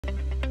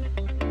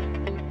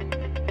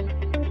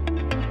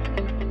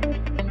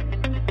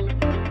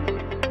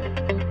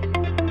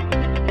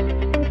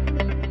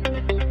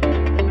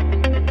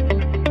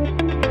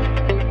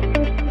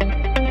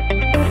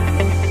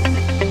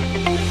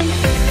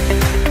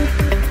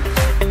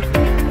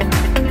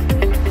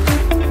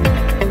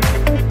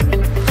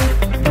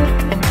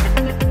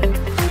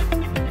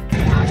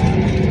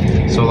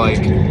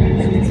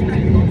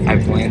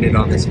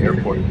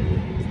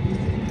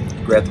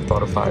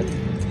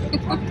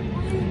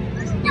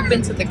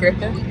been to the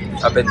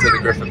Griffith? I've been to the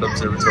Griffith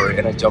Observatory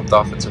and I jumped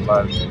off and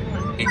survived.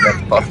 He got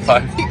the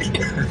butterfly.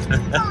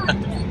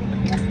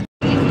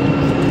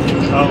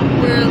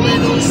 We're a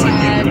little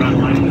sad.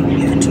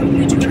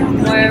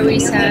 Why are we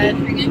sad?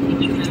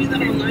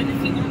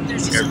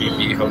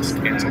 Airbnb host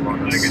canceled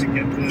on us.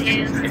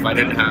 If I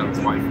didn't have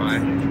Wi-Fi,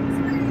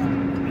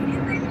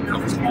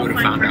 I would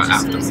have found out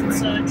afterwards.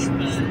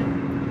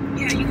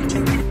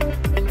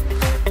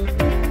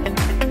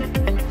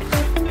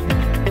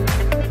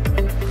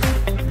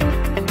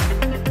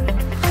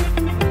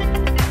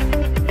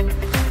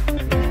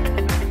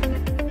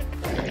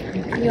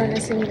 You want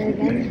to sing it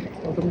again?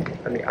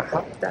 Honey, I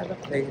hopped out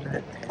of plane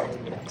at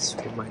 10 minutes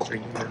for my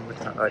dream and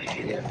without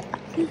idea.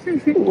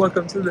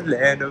 Welcome to the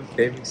land of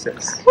famous.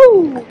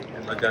 Woo!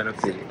 And we're gonna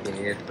fit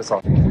it. That's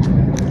all.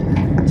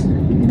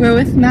 We're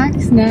with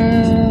Max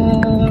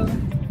now.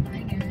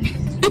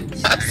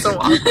 That's so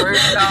awkward.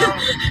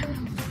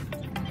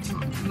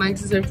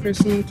 Max is our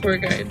personal tour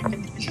guide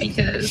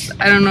because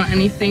I don't know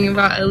anything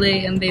about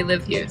LA and they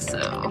live here,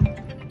 so.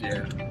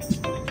 Yeah.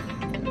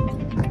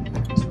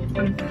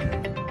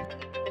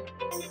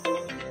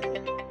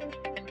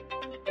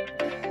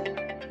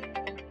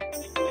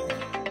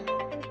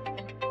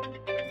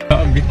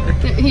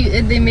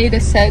 They made a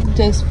set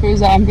just for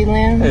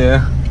Zombieland.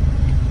 Yeah.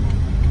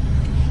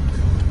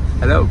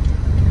 Hello.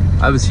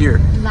 I was here.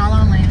 La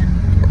La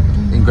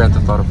Land. In Grand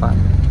Theft Auto 5.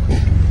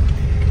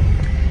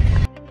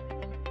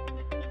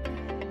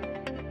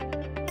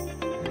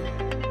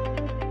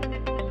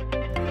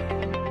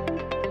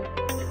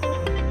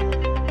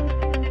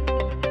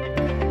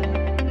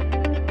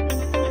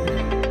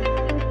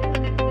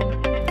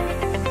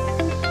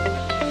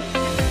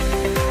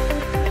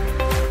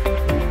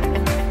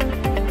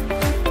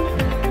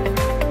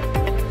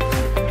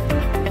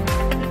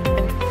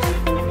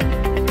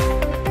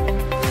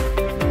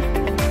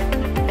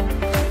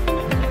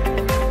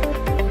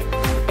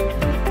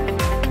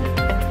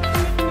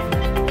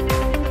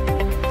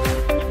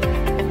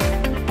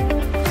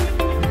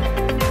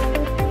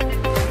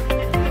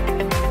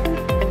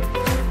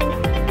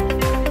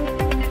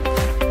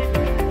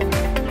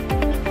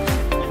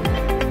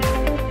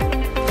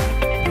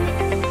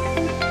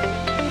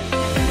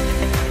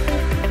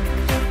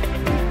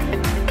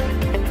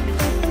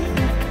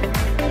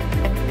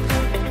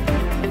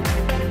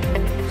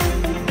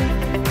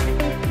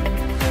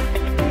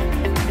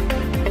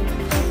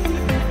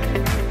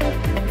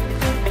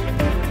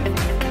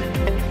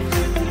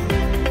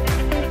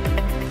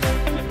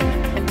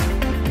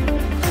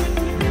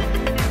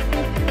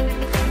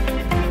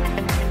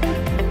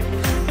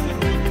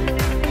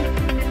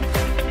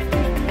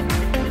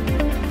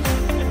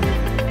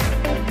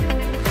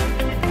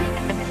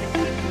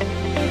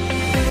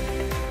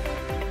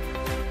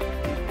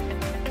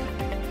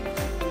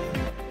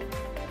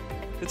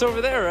 It's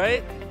over there,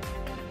 right?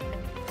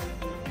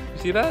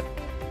 You see that?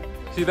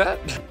 See that?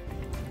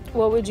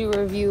 What would you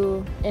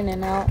review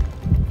In-N-Out?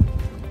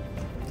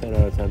 10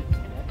 out of 10.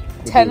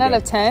 10 out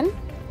of 10?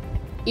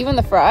 Even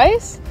the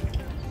fries?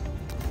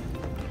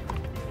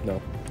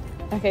 No.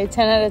 Okay,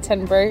 10 out of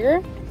 10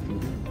 burger?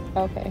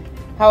 Okay.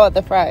 How about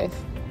the fries?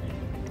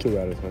 2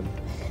 out of 10.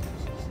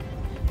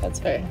 That's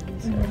fair.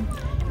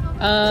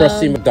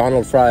 Crusty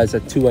McDonald's fries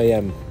at 2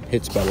 a.m.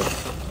 hits better.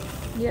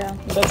 Yeah,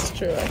 that's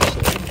true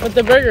actually. But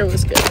the burger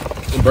was good.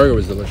 The burger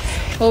was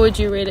delicious. What would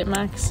you rate it,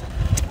 Max?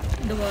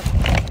 The what?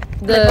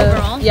 The like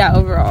overall? Yeah,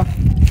 overall.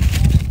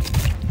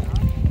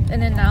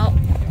 In-N-Out,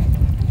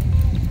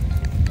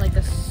 like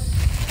a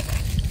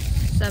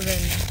 7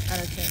 out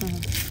of 10.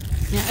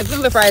 Yeah, I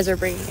think the fries are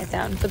bringing it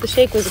down, but the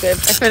shake was good.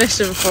 I finished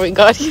it before we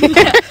got here.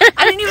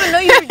 I didn't even know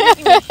you were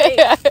drinking the shake.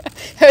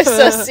 I was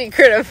so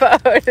secret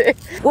about it.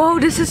 Whoa,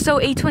 this is so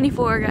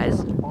A24,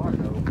 guys.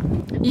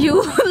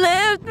 You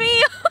left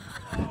me.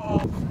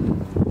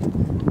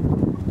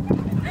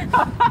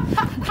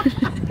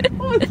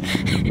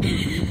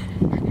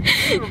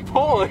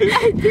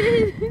 I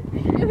did.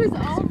 It was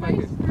all my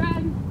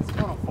strength. It's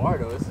not a fart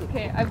though.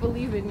 Okay, I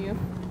believe in you.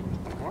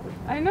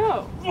 I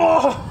know.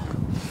 Oh!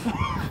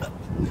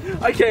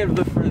 I can't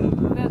lift further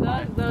than that.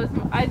 That was,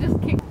 I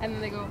just kicked and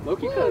then they go.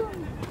 Loki could.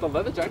 The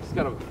leather jacket's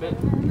kind of a fit.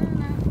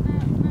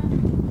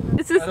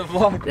 This is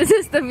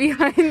the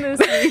behind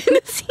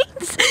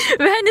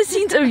the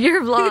scenes of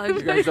your vlog.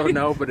 You guys don't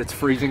know, but it's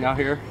freezing out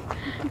here.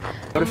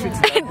 What if it's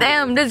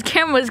Damn, this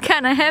camera's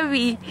kind of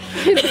heavy.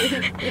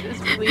 It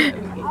is really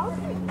heavy.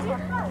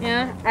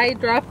 Yeah, I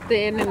dropped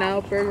the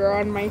In-N-Out burger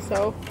on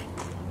myself.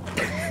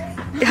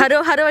 How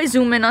do I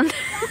zoom in on that?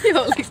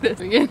 Yo, like this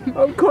again.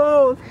 I'm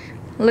cold.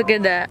 Look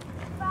at that.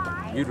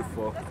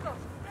 Beautiful.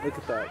 Look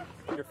at that.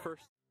 Your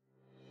first.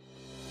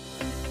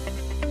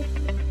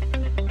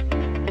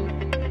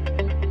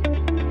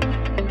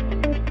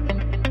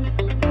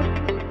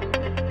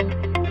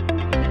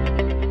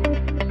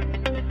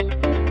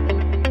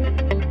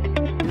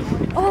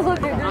 Oh, look,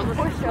 there's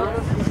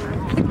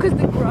push-ups. Because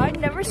the grind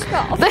never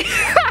stops.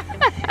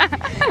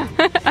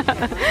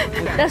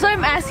 That's why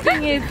I'm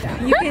asking if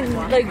you can,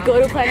 like, go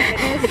to Planet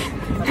Fitness.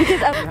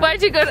 Because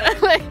Why'd you go to,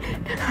 like,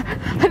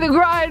 The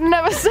grind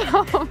never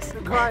stops. The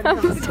grind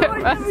never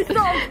stops.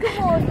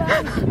 Come on,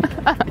 man.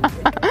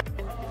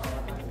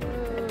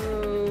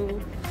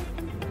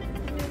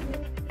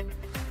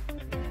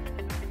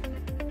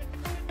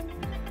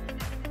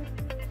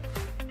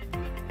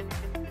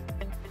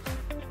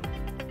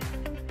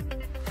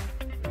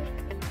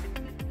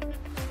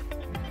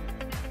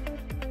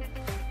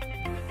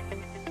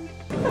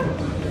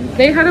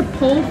 They had a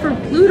poll for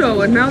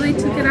Pluto and now they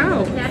took it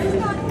out. That is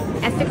not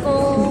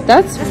ethical.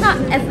 That's not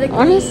ethical.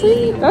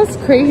 Honestly, that's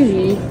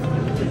crazy.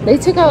 They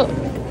took out,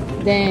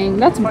 dang,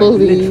 that's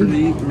bullying.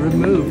 Literally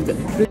removed.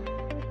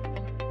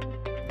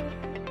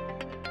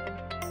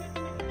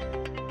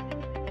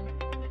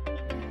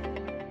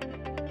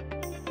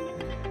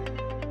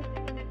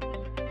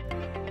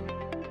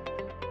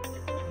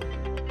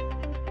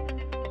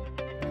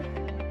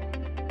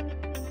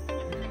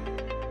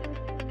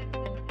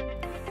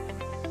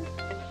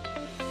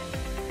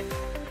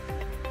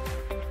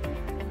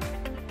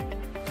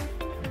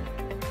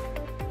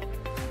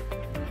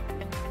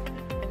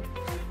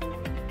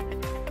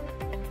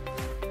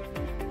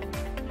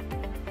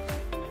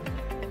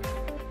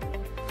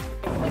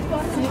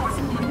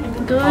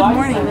 Good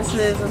morning, this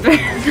is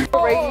Andrea.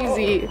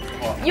 Crazy.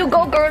 You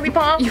go, girly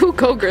pop. You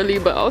go, girly,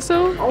 but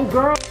also. Oh,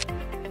 girl.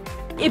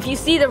 If you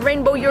see the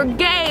rainbow, you're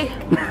gay.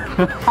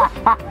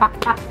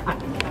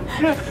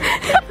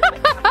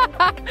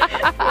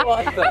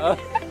 What the?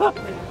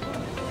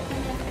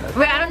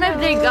 Wait, I don't know if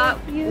they got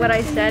what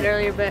I said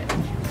earlier, but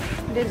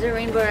there's a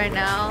rainbow right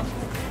now.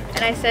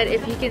 And I said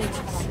if you can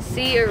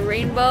see a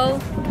rainbow,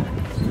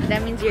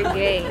 that means you're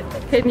gay.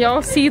 Can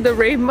y'all see the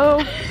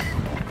rainbow?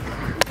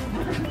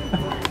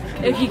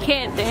 If you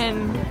can't,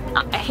 then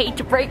I hate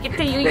to break it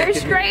to you, you're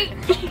straight.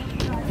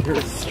 You're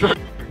straight.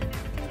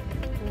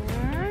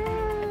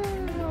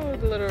 Wow,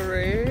 the little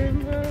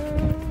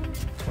rainbow.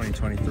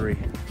 2023.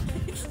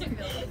 It's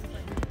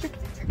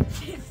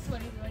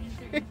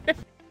 2023.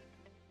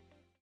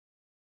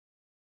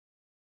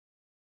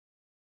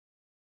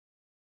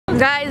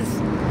 Guys,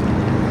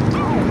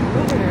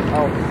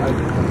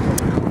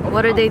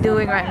 what are they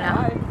doing right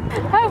now?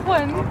 Have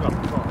one.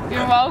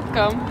 You're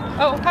welcome.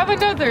 Oh, have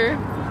another.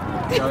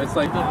 No, it's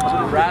like the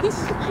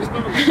rats.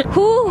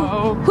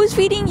 Who's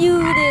feeding you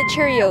the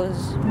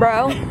Cheerios,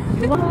 bro?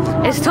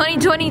 It's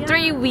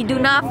 2023. We do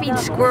not feed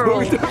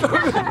squirrels.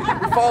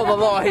 Follow the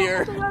law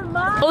here.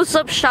 Close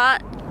up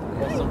shot.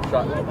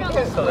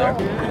 Still there.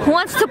 Who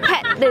wants to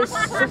pet this?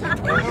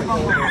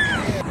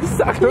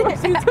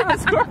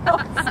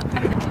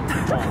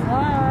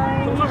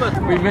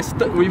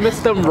 We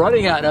missed them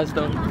running at us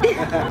though.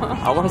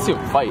 I want to see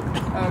them fight.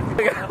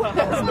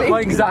 Okay.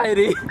 My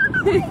anxiety.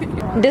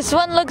 This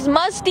one looks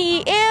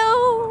musty.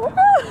 Ew.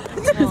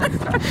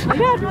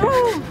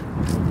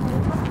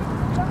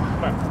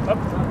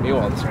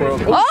 Meanwhile, the squirrel.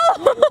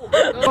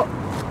 Oh!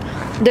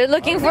 They're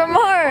looking for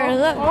more.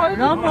 Look.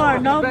 No more.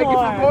 Run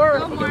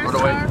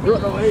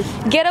away.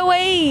 Get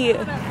away.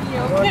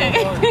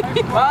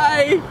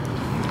 Bye.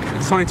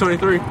 It's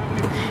 2023.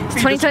 It's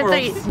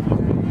 2023.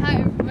 Hi,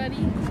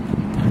 everybody.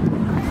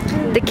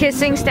 The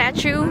kissing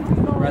statue.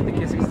 We're at the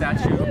kissing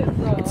statue.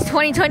 It's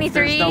 2023.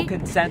 There's no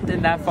consent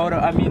in that photo.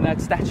 I mean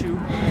that statue.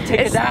 Take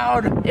it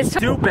down. It's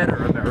Do better,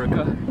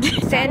 America.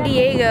 San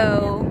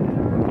Diego.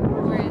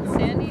 We're in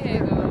San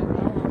Diego.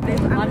 Let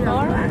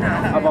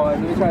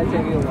me try to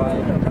take it away.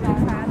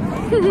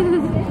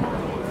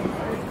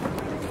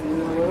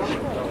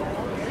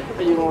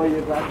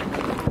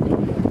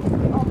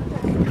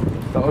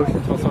 The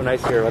ocean smells so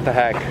nice here. What the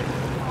heck?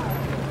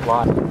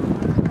 Why?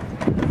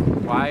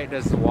 Why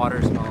does the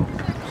water smell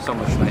so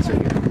much nicer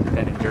here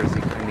than in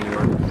Jersey or New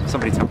York?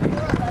 Somebody tell me.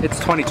 It's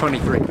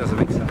 2023. It doesn't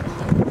make sense.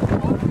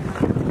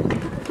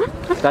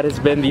 That has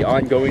been the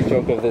ongoing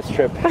joke of this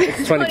trip.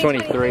 It's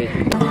 2023.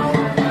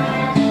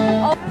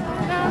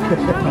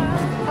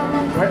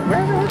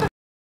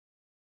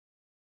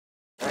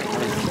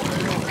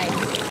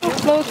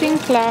 Floating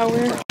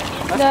flower.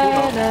 Da,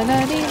 da,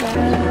 da, dee, da.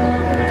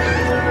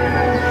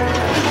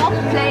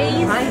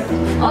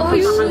 Oh,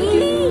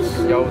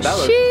 sheesh. Yo, that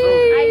looks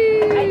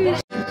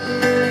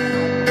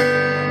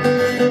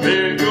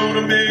They're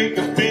gonna make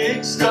a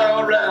big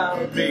star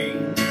out of me.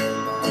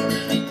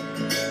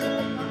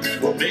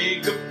 We'll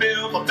make a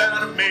film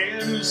about a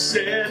man who's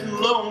sad and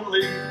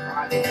lonely.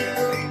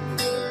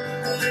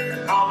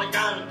 And all I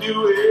gotta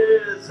do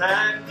is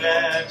act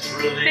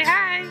naturally. Say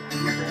hi.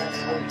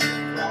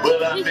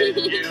 Well, I bet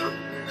you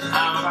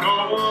I'm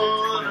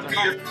gonna be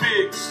a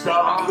big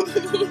star.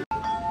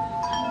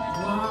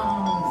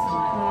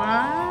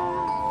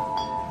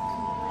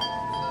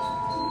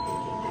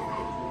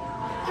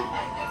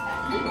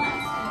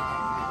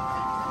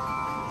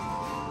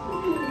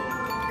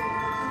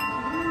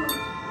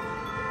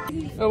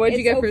 Oh, what'd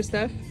you get for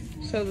stuff?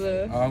 So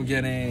the I'm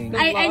getting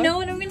I know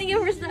what I'm gonna get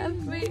for stuff.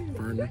 Wait.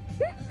 burner.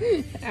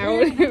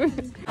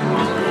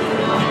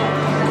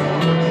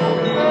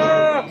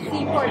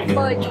 Seaport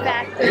Fudge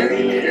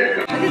Factory.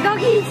 Look at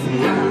doggies.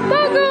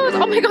 Doggos!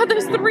 Oh my god,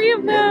 there's 3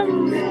 of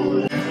them!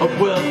 Of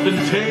wealth and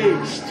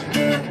taste.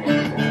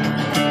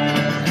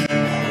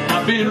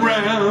 I've been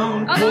round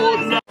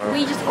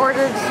we just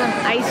ordered some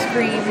ice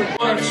cream.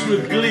 Watch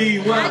with glee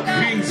while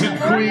kings and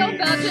Oreo queens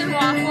Belgian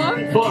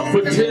waffle. fought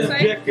for 10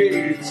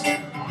 decades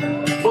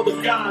for the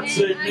gods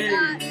they made.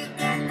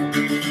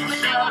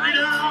 Shout it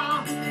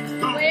out,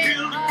 who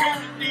killed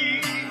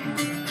Kennedy?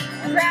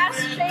 Grass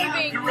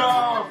shaving. You're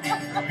wrong.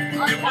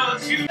 It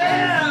was you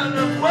and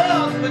the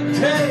wealth and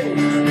take.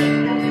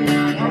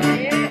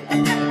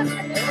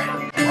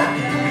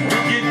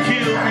 Get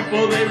killed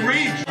before they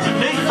reach the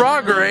nation.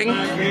 Frog ring?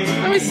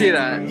 Let me see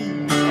that.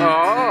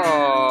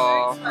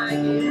 Oh.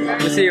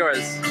 Let me see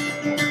yours.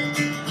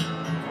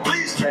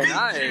 Pleased to Very meet you.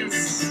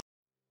 nice.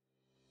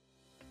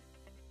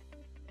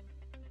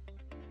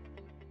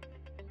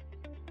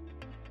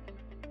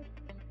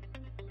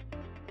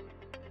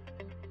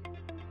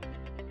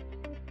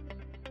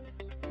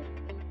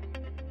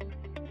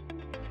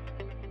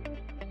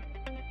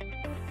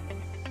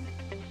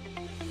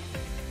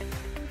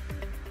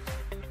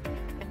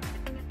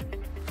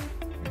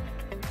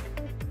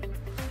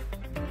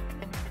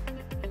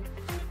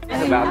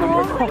 The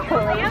bathroom.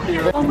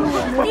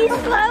 These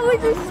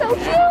flowers are so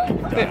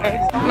cute.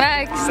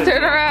 Max,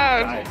 turn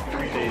around.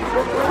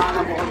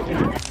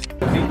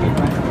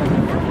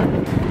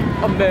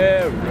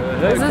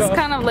 This is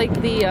kind of like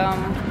the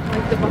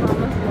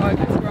Bahamas vlog.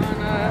 We're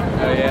on a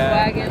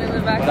wagon in the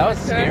back. Well, that was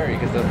scary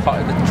because the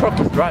truck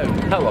was driving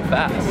hella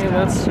fast. Yeah,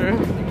 that's true.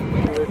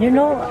 You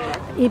know,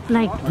 if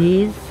like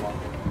this,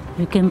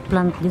 you can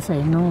plant this,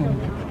 I know.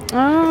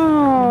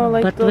 Oh,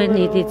 like But the when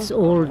little... it's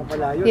old,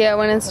 Yeah,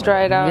 when it's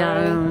dried out.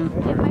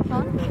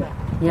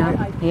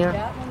 yeah, here.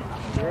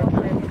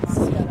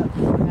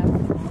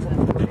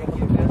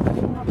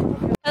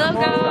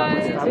 Hello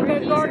guys.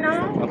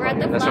 We're at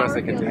the That's what I was flower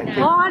thinking field too.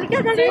 now.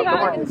 Say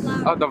hi.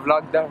 Oh, the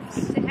vlog dance.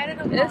 It's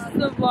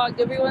the vlog.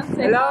 Everyone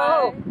say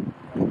Hello.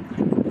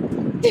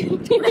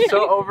 It's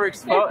so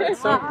overexposed.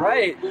 It's so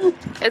bright. hi.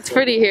 It's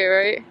pretty here,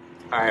 right?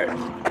 Alright.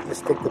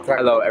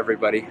 Hello,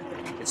 everybody.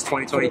 It's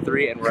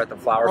 2023 and we're at the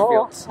flower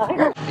fields.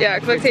 Yeah,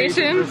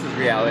 expectation. This is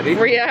reality.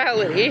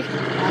 Reality.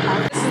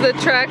 This is the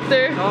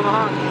tractor.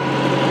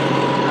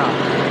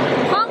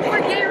 Honk for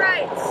gay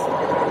rights.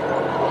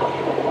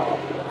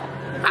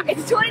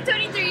 It's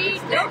 2023.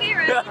 No gay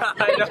rights.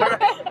 I know,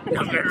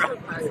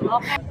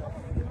 right?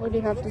 What do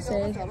you have to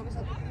say?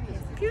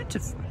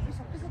 Beautiful.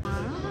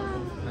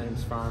 My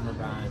name's Farmer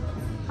Brian.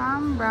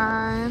 I'm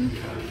Brian.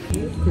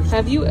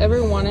 Have you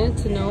ever wanted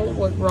to know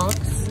what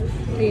rocks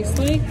taste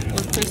like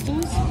or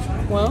crystals?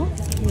 Well,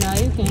 now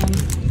you can.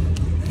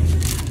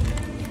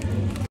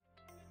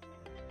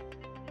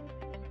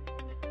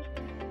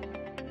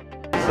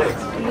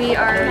 We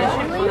are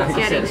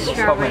getting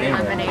strawberry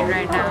lemonade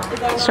right now.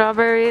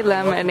 Strawberry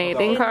lemonade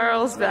in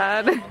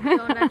Carlsbad.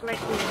 Don't act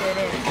like we did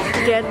it.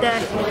 Get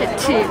that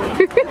too.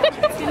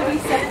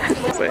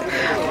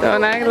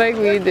 Don't act like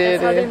we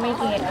did How they're it.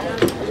 making it.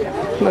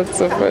 That's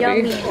so funny.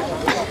 Yummy.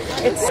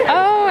 It's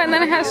Oh, and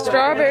then it has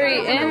strawberry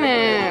in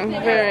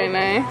it. Very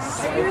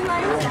nice.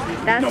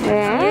 that's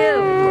Wow.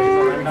 cute.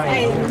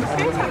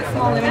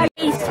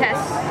 Taste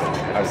test.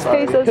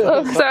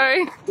 Oh,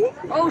 sorry.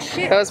 Oh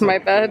shit. That was my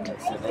bad.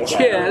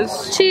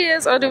 Cheers.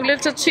 Cheers. I'll do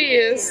little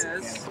cheers.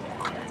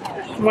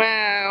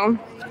 Wow.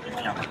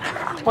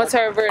 What's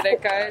our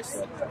verdict,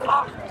 guys?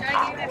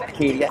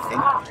 Katie, I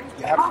think.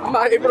 I'm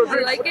not able to Do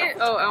you like it?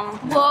 Oh,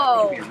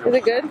 Whoa. is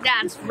it good?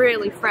 That's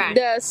really fresh.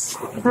 That's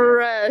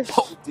fresh.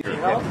 You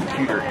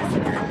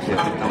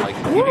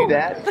do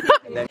that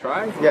and then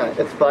try? Yeah,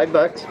 it's $5.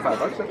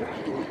 $5, okay.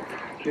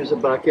 Here's a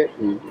bucket,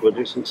 and we'll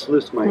do some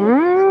sluice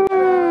mining.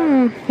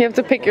 You have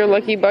to pick your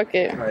lucky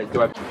bucket. Alright,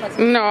 do I...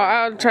 No,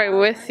 I'll try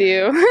with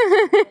you.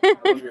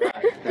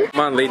 Come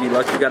on, Lady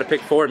Luck, you gotta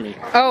pick for me.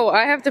 Oh,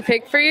 I have to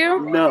pick for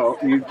you? No,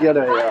 you get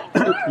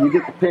you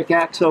get the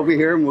pickaxe over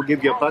here, and we'll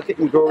give you a bucket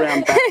and go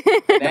around back.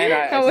 Then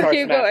I Oh, start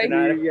keep smashing going.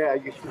 at it. Yeah,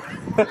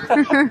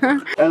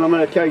 and I'm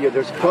going to tell you,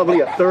 there's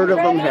probably a third of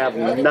them have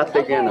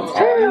nothing in them.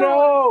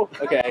 No!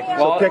 Okay,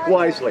 So well, pick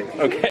wisely.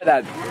 okay,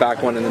 that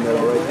back one in the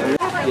middle right there.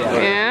 Yeah.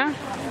 Yeah?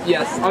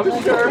 Yes, I'm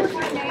sure.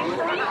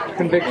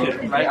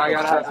 Conviction, right? I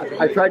gotta have some.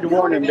 I tried to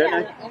warn him, didn't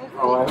I?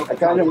 Oh, I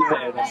tried to warn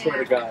him. I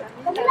swear to God.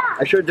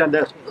 I should have done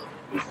this.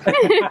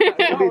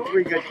 There'll be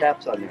 3 good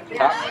taps on you.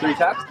 Tap, 3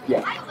 taps?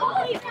 Yeah.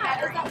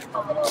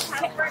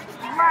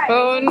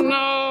 Oh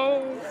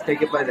no.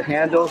 Take it by the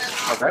handles,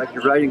 like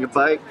you're riding a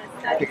bike.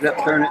 Pick it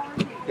up, turn it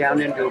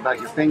down into about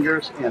your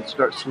fingers, and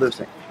start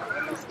sluicing.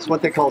 It's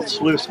what they call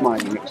sluice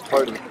mining. It's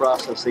part of the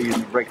process. They use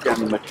to break down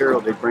the material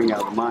they bring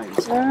out of the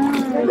mines.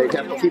 And they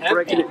have to keep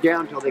breaking it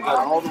down until they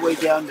got all the way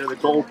down to the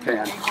gold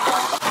pan.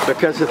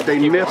 Because if they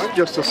miss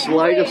just the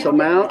slightest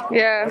amount,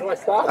 Yeah.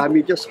 I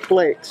mean just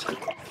flakes,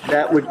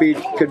 that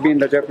could mean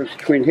the difference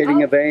between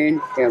hitting a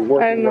vein and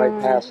working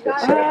right past it.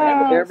 So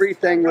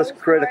everything was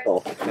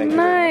critical.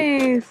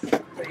 Nice.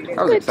 That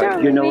was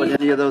exciting. You know what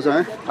any of those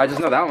are? I just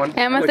know that one.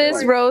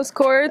 Amethyst, rose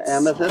quartz.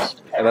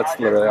 Amethyst. Yeah, that's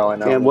literally all I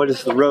know. And what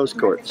is the rose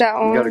quartz? That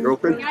You got a one.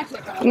 girlfriend?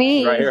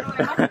 Me. Right here.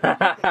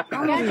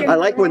 I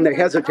like when they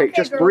hesitate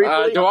just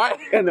briefly. Do I?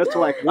 And it's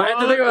like, I have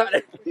to think about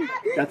it.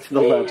 that's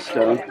the love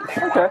stone.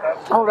 Okay.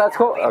 Oh, that's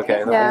cool.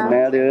 Okay. Yeah. And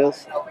that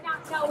is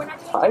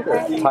Tiger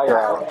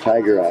eye.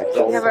 Tiger eye.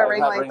 You have a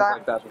ring like rings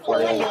that. before.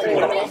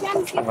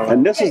 Yeah.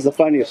 And this is the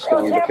funniest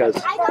stone because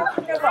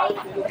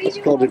it's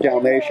called a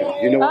Dalmatian.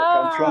 You know where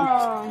it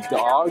comes from?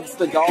 Dogs,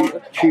 the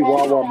dog.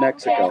 Chihuahua,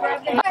 Mexico.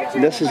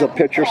 This is a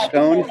pitcher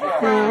stone,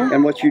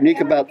 and what's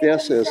unique about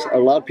this is a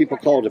lot of people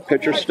call it a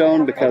pitcher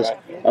stone because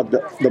of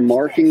the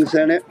markings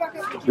in it.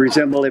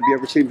 Resemble, have you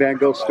ever seen Van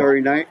Gogh's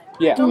Starry Night?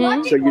 Yeah. So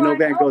you know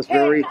Van Gogh's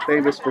very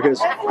famous for his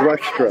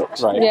brush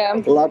strokes. Right. Yeah.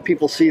 A lot of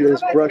people see those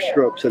brush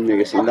strokes in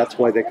these, and that's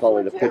why they call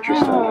it a pitcher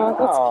stone.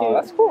 Oh,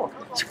 that's cool.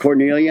 It's a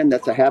cornelian,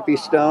 that's a happy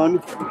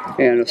stone,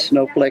 and a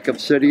snowflake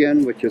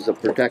obsidian, which is a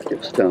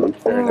protective stone.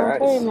 Very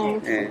Very nice.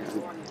 nice.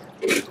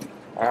 And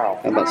Wow.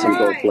 how about some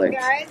gold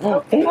plates?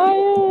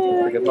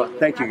 Good luck.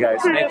 Thank you, guys.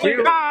 Thank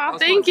you. Aw,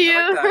 thank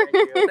you.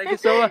 Thank you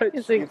so much.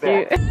 You're so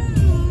cute.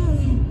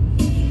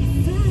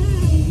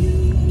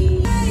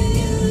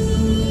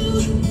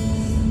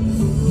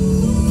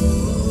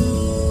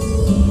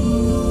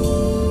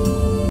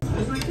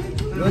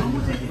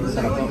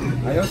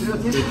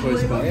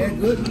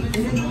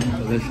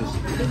 Delicious.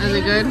 Is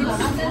it good?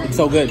 It's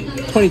so good.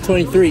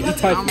 2023. Eat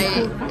type.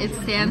 It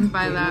stands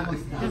by that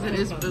because it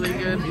is really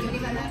good.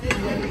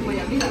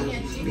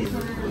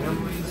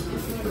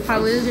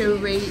 How would you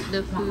rate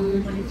the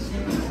food?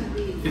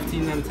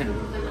 15 out of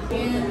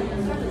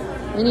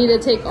 10. We need to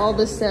take all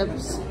the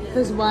steps.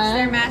 Because why?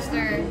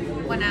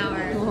 Stairmaster, 1 hour.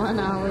 1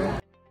 hour.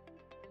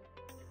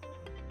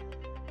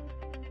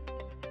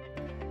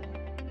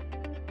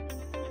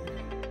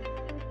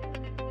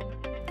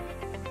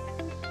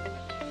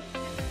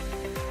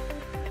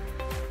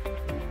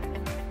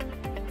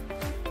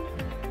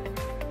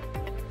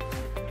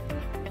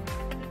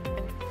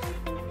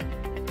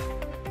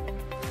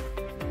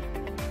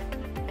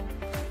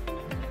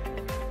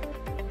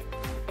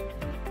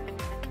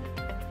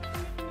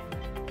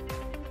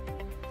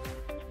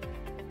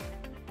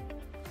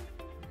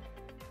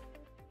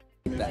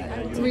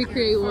 To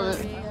recreate what?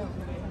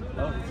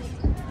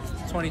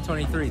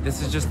 2023.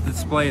 This is just the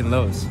display in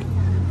Lowe's. So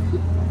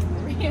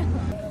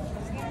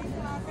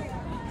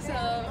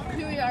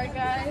here we are,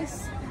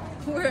 guys.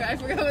 I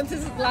forgot what this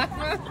is,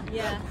 Lakma?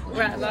 Yeah.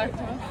 We're at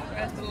Lakma. We're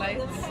at the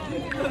lights.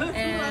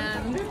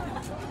 And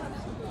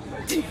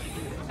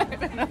I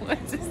don't know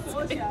what to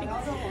say.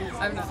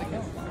 I'm not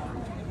okay.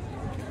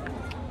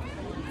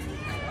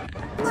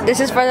 This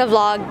is for the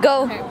vlog.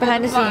 Go Okay,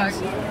 behind the vlog.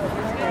 scenes.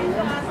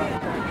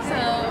 So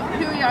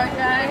here we are,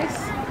 guys.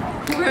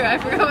 I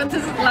forgot what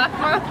this is,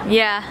 Lakma.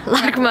 Yeah,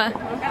 Lakma.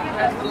 We're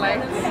at the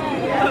lights.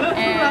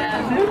 And I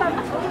don't know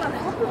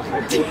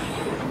what to say.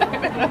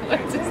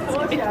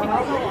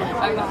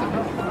 I'm not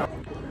okay.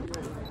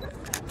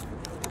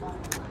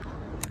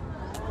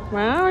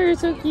 Wow, you're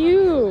so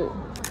cute.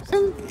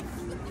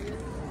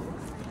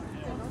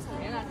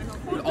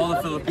 All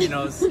the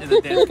Filipinos in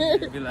the dance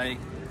community be like,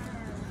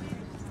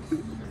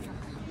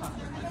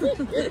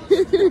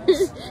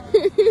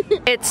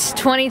 It's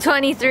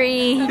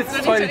 2023. it's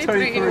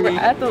 2023. We're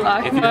at the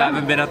Lakma. If you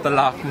haven't been at the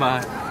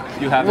Lakma,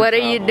 you haven't. What are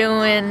you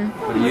doing?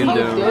 What do you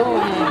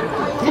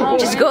do?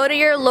 Just go to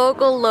your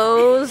local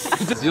Lowe's.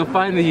 You'll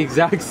find the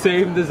exact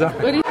same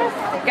design.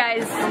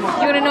 Guys,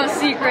 you wanna know a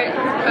secret?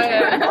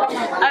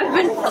 I've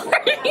been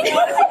farting.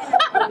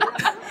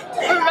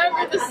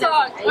 Remember the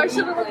song. I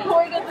should have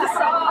recorded the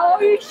song. Oh,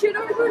 you should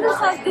have recorded the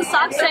song. The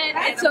song said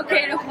it's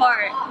okay to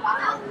fart.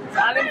 So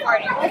I've been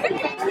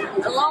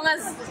farting. As long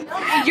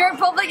as you're in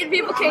public and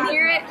people can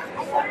hear it,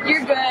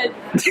 you're good.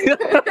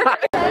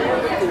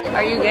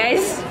 Are you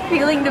guys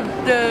feeling the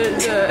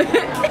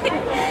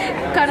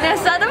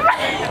condensado?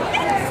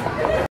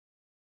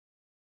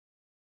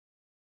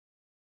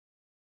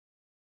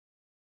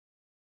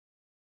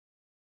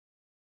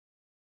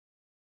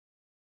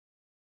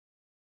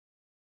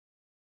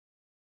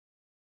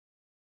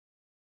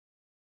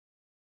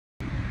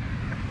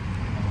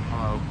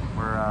 Hello,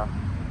 we're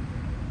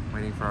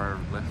waiting for our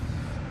lift.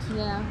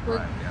 Yeah,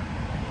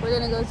 we're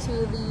gonna go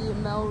to the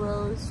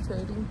Melrose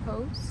Trading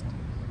Post,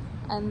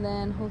 and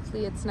then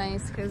hopefully it's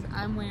nice because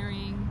I'm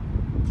wearing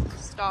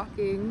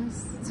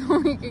stockings, so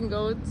we can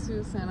go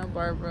to Santa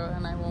Barbara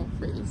and I won't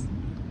freeze.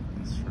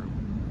 That's true.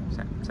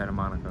 Santa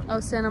Monica. Oh,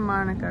 Santa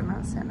Monica,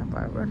 not Santa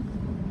Barbara.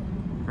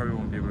 Probably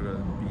won't be able to go to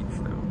the beach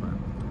though,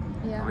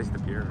 but Yeah, at least the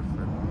pier.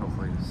 But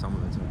hopefully some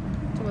of it's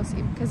open. we'll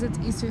see because it's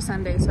Easter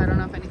Sunday, so I don't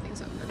know if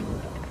anything's open.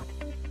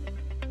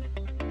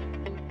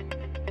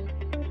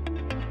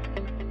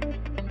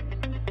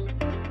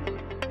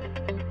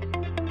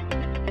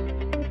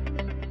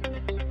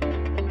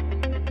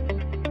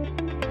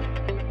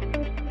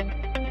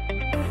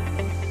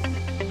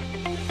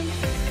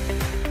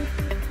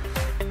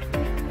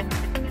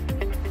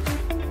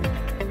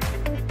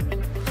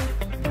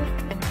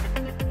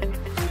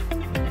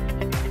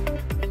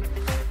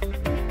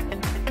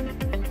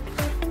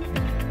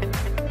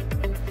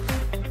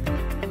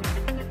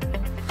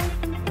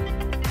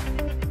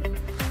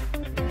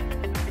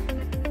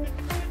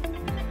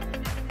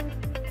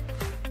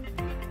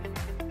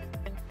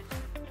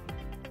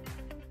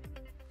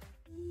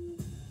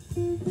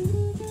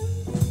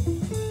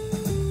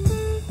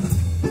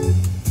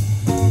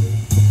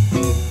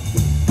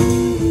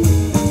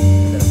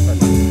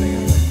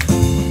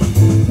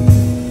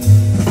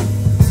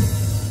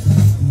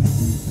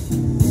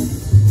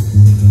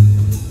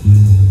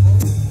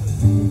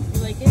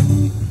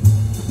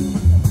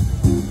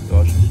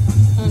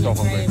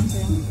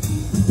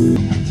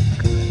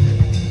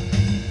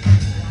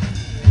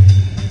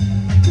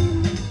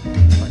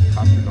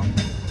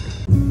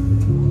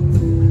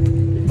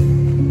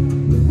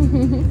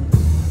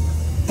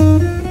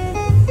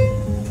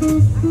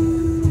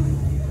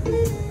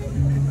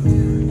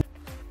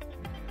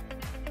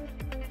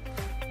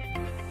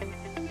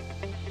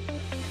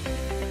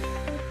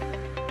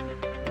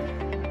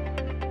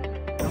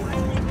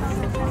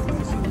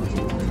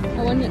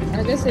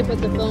 I guess they put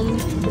the film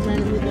to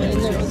random people in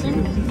there with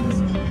them.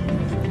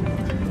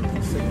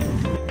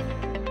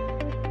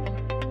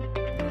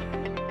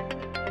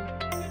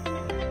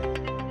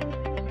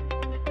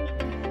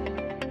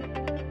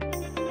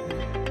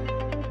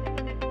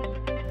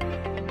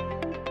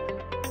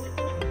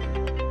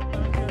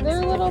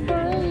 They're little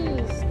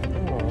berets.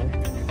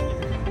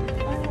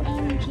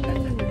 OMG.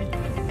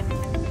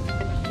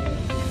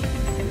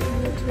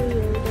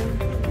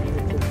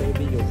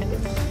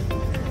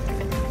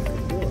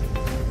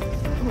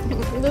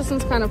 This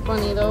one's kind of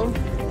funny though.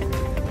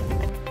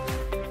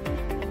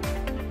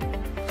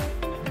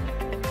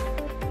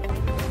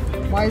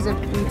 Why is it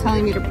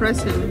telling me to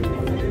press him?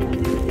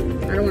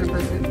 I don't want to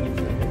press him.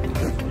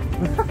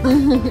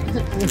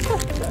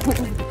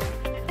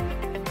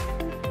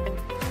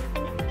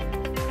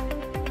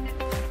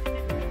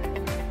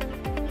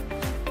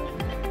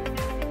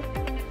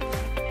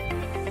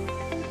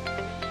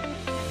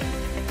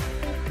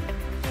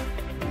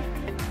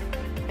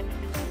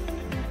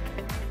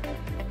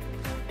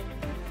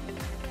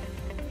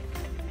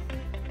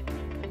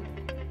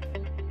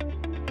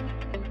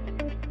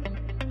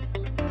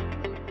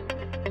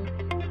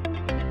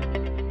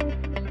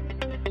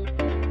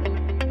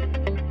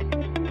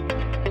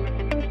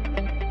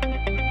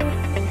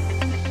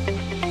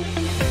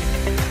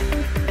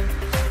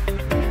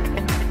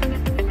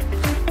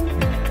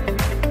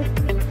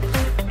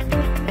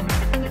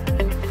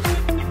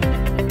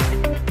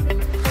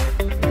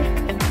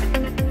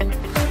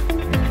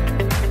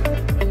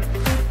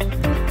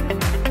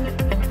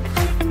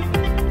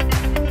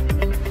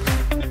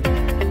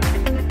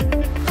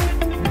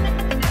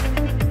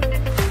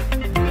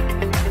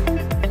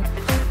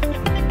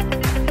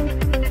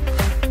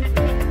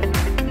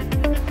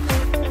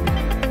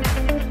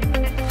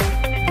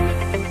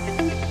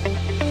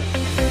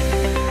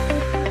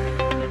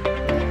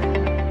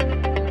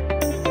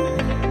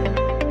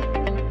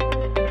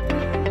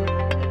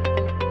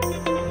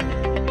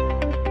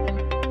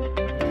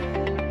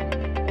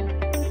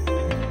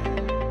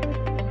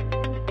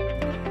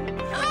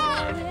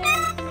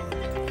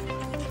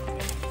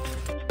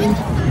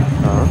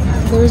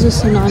 There's a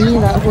tsunami,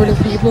 that horde of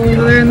people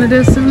over there in the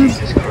distance.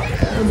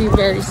 I'd be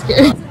very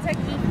scared.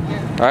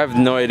 I have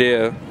no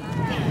idea.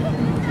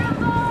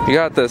 You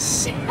got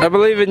this. I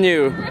believe in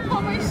you.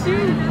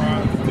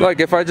 Look,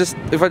 if I just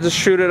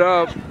shoot it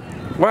up.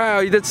 Wow,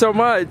 you did so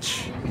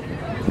much.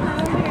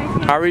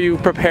 How are you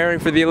preparing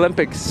for the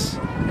Olympics?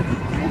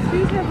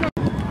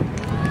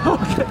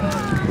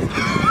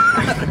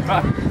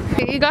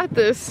 You got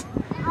this.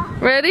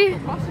 Ready?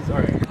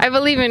 I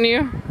believe in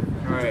you.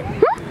 Alright.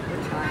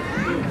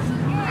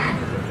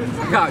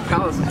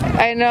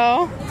 I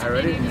know. Alright,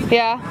 ready?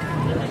 Yeah.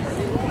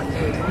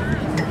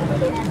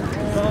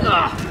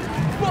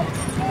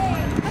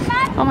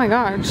 Oh my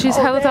god, she's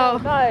hella tall.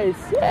 Nice.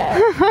 Yeah.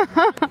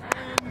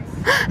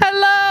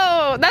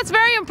 Hello! That's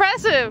very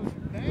impressive.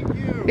 Thank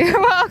you. You're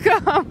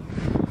welcome.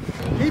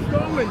 Keep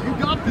going. You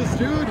got this,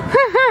 dude.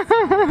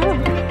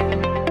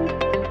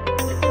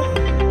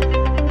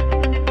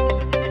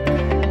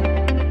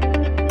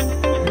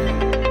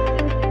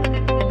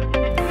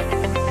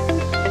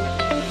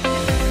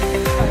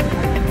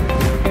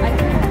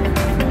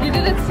 You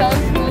did it so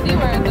smoothly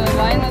where the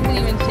line wasn't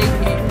even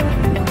shaking.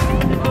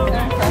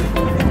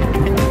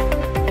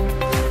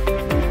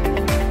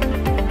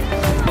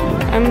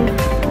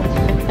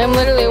 I'm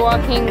literally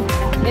walking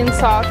in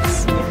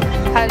socks.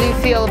 How do you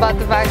feel about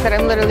the fact that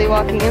I'm literally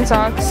walking in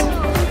socks?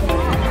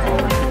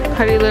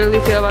 How do you literally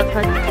feel about the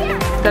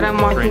fact that I'm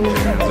walking in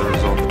socks? As a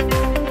result.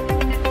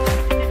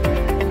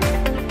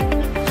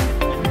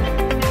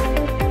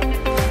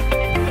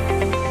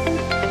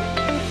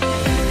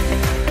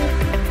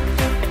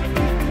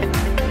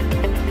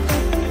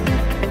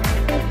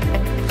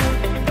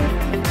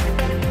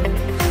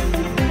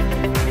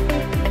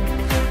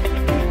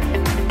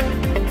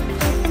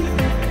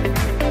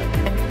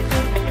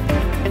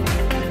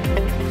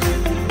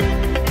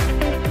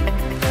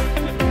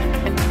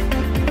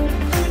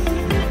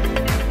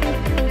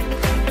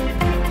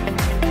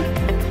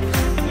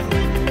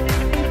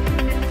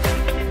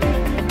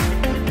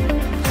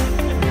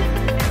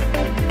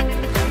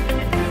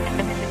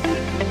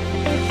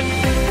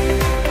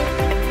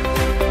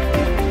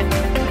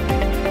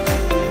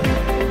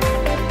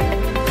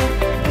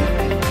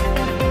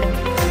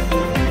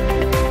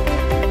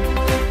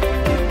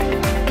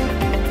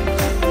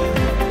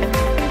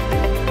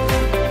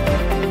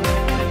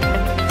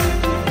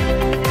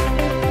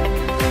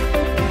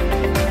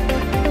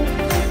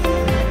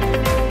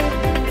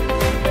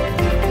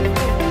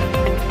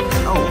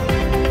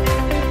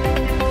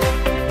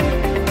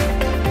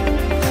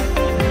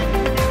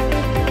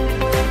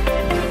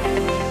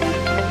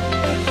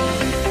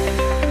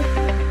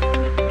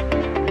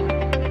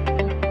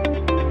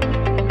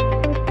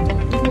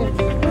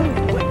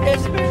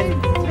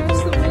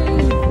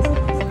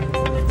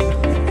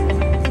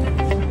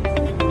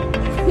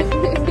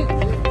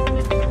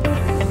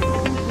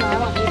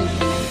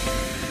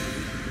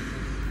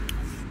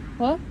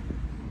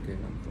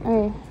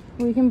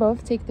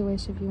 both take the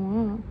wish if you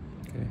want.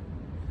 Okay.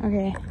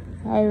 Okay.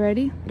 Are you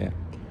ready? Yeah.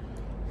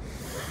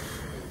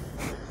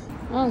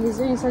 Oh, he's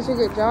doing such a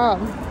good job.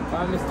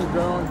 Bye, Mr.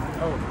 Drone.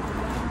 Oh.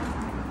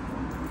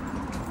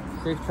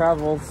 Safe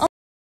travels. Oh.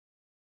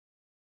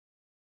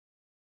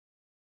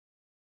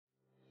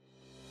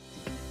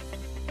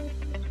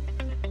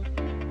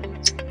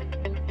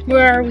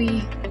 Where are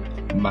we?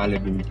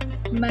 Malibu.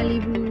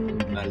 Malibu.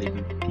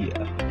 Malibu,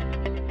 yeah.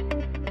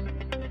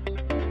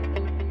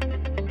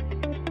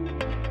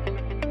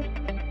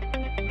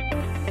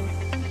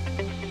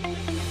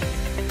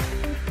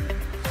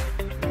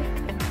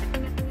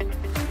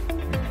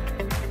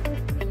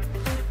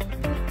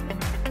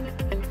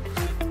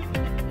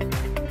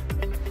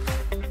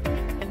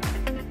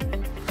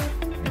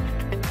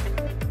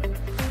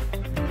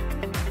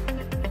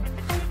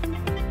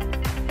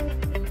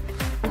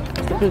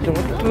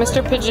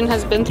 Mr. Pigeon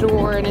has been through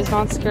war and is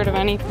not scared of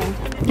anything.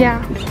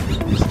 Yeah.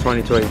 It's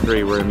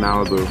 2023, we're in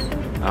Malibu.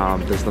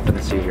 There's nothing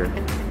to see here.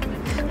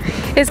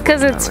 It's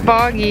because it's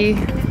foggy.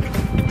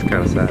 It's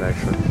kind of sad,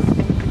 actually.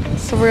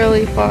 It's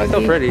really foggy. It's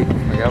still pretty.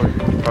 Like, I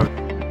would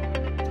probably...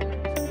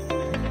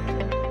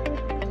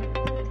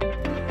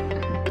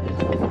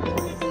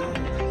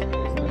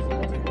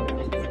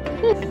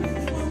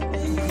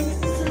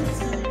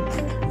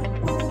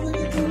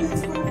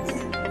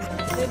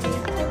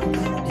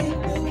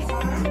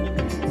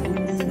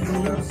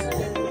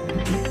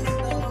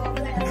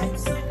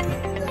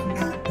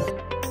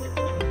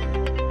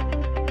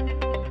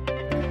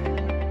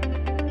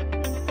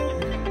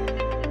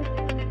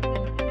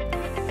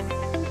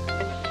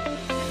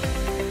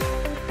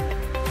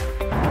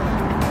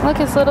 Look,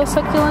 it's little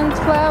succulent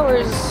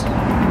flowers.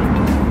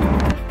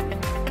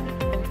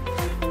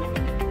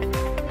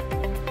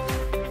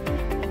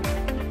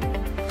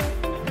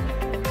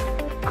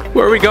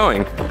 Where are we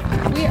going?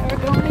 We are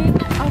going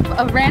up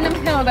a random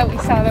hill that we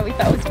saw that we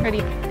thought was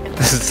pretty.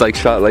 This is like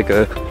shot like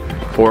a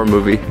horror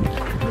movie.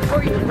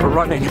 We're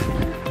running.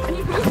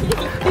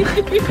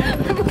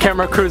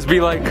 Camera crews be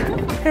like,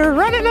 we're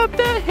running up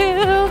the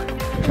hill.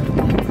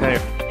 Hey.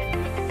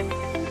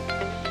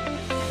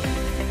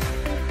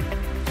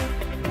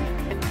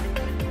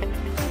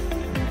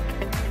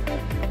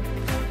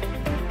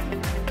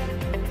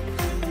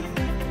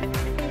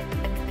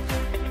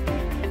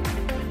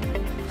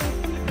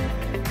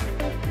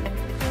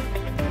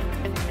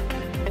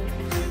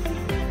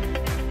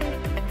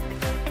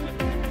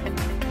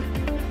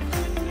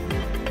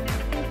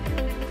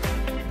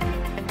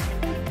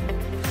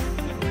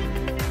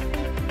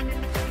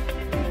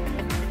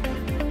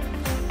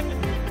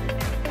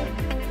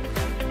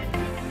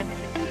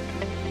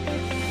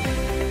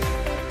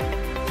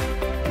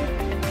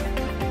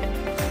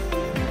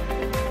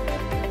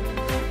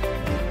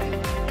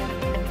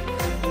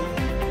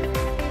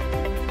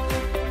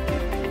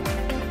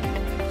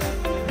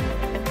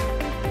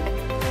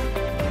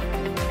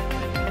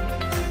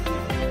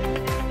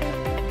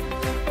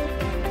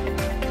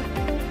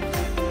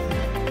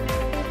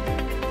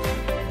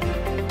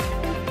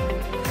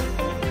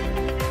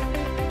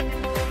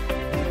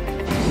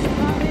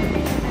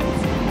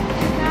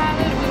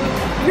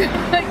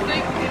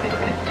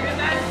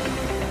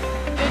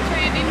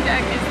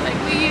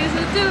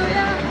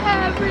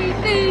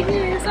 Everything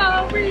is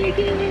all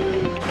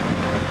freaking.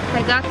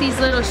 I got these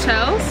little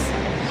shells.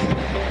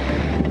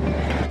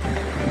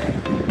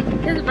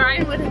 Because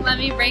Brian wouldn't let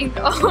me bring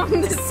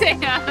home the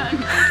sand.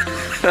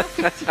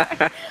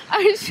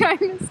 I was trying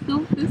to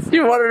scoop this.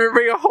 You wanted to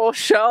bring a whole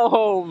shell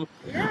home.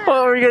 Yeah.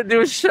 What were we gonna do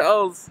with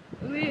shells?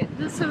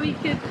 Just so we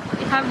could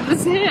have the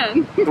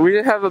sand. We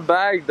didn't have a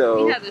bag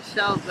though. We had the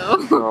shell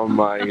though. Oh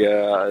my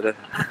god.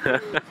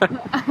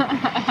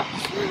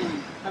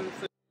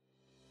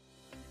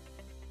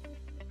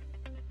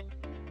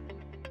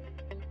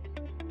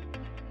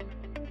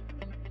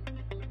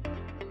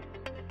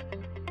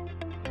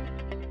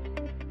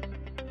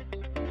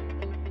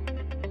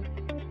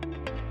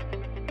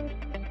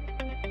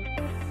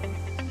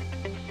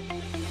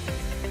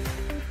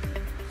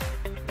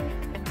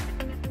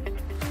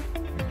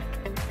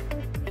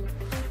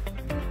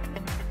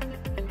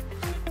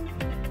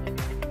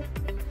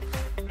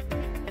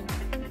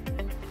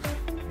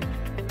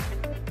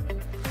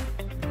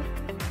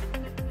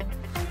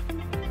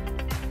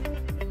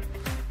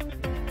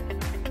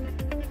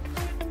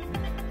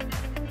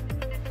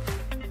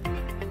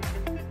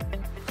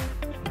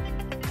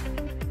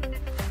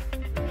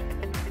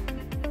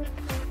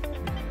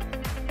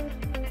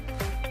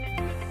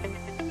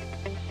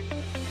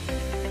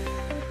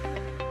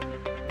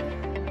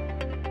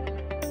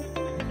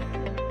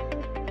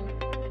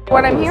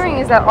 What I'm hearing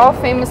is that all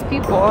famous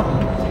people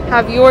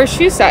have your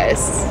shoe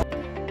size.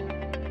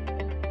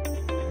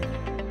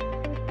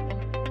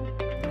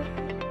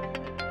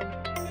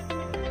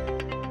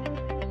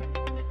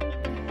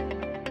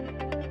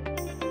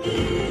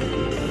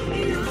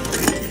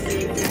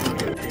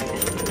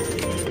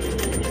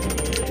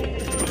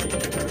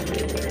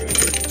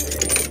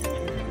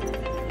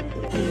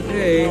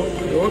 Hey,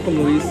 you're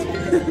welcome, Luis.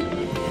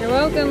 You're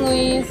welcome,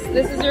 Luis.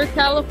 This is your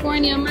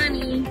California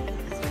money.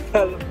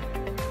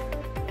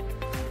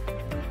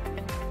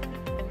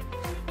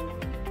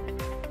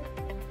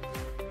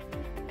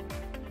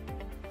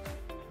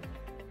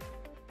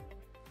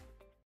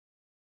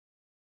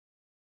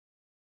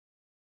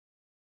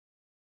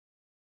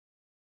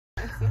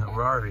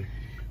 Where are we?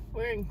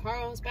 We're in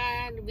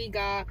Carlsbad. We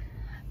got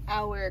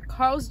our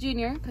Carl's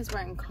Jr. because we're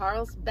in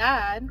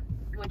Carlsbad,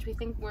 which we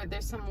think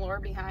there's some lore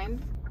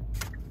behind.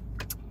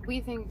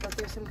 We think that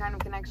there's some kind of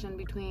connection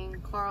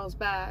between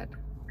Carlsbad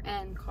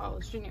and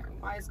Carl's Jr.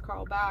 Why is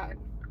Carl bad?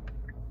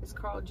 Is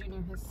Carl Jr.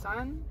 his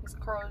son? Is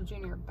Carl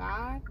Jr.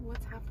 bad?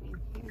 What's happening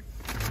here?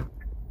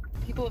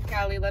 People of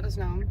Cali, let us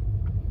know.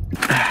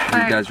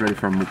 Are you guys ready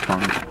for a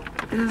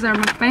mukbang? This is our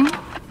mukbang.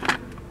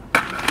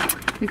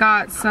 We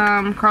got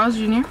some Carl's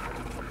Jr.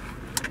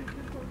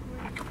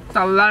 There's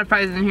a lot of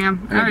fries in here.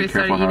 I already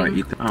started eating. I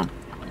eat them.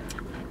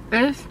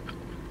 This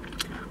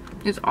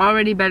is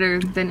already better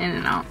than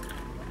In-N-Out.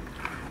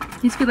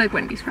 These feel like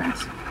Wendy's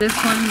fries. This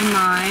one's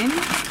mine.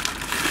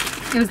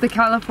 It was the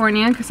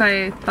California because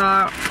I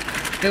thought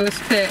it was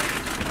fit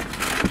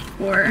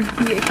for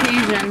the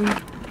occasion.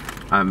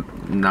 I'm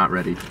not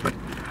ready, but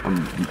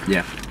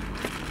yeah.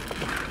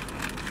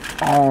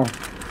 Oh.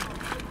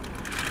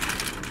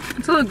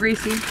 It's a little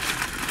greasy.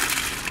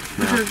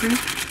 Yeah.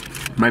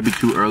 Might be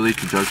too early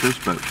to judge this,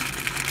 but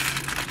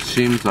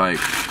seems like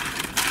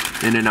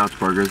In-N-Out's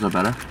burgers are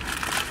better.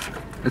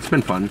 It's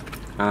been fun.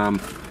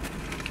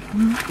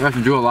 We have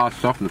to do a lot of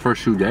stuff in the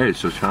first 2 days,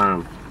 so it's kind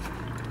of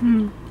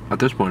at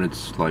this point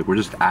it's like we're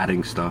just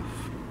adding stuff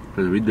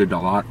because we did a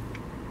lot,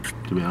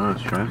 to be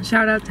honest, right?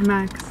 Shout out to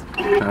Max.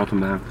 Shout out to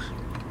Max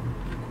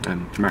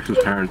and Max's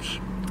parents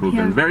who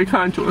have been very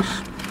kind to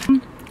us.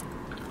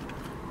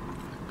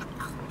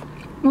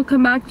 We'll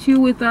come back to you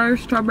with our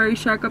Strawberry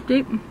Shack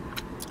update.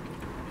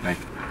 Bye.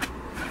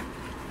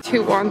 To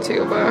want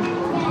to, but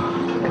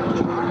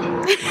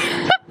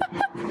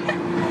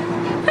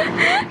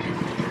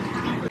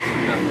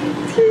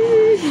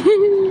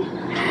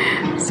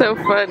so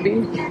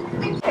funny.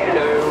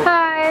 Hello.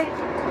 Hi.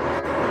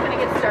 I'm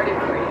gonna get started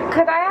for you.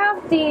 Could I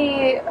have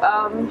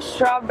the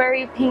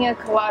strawberry pina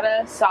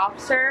colada soft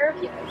serve?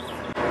 Yes.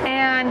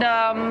 And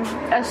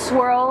a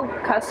swirl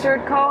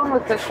custard cone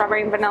with the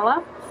strawberry and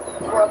vanilla.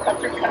 Swirl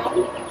custard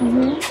cone?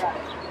 Mm-hmm.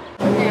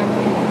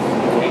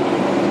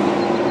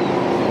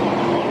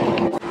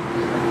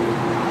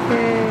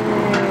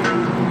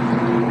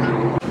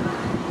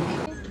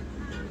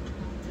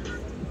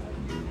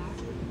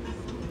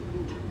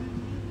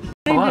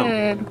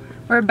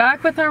 We're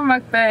back with our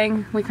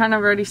mukbang. We kind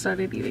of already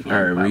started eating it.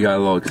 Alright, we got a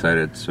little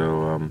excited,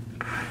 so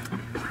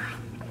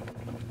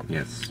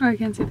yes. Oh, I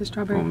can't see the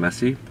strawberry. A little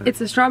messy. It's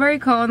a strawberry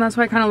cone, that's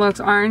why it kind of looks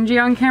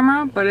orangey on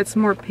camera, but it's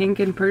more pink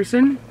in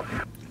person.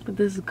 But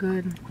this is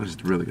good. This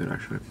is really good,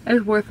 actually.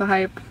 It's worth the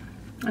hype.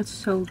 It's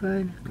so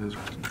good.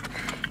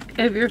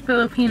 If you're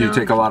Filipino... Do you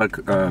take a lot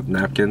of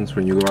napkins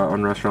when you go out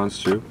on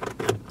restaurants too?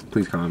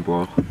 Please comment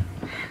below.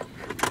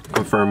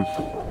 Confirm.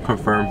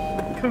 Confirm.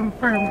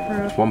 Confirm,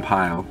 bro. One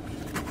pile.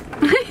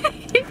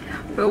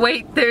 But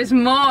wait, there's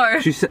more.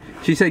 She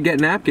said get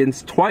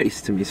napkins twice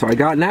to me, so I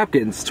got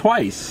napkins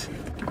twice.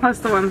 Plus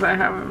the ones I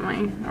have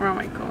around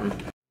my cone.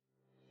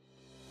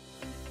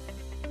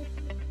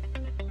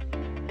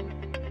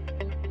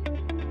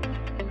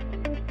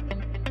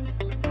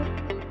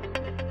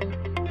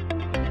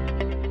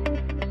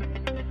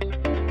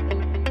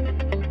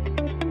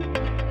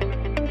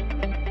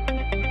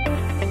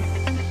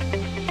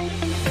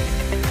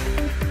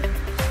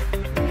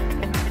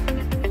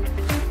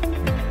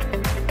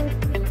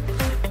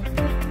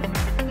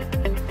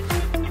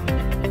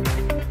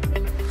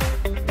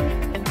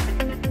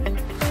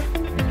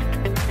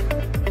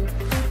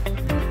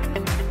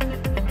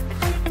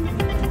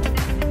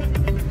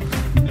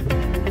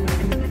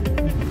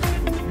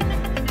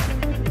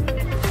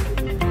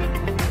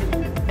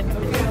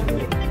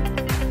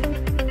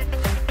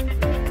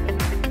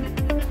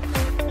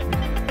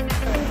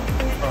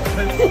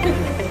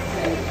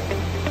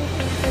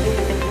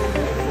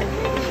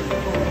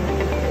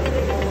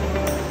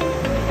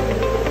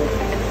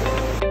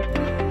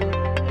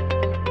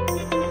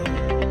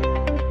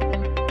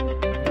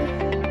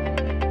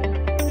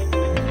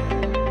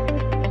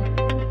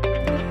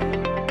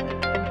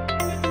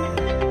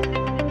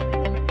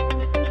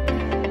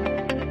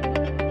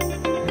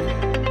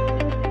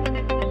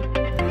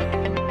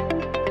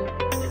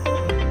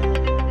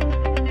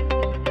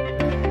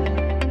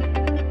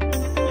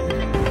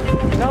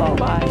 No,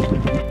 bye.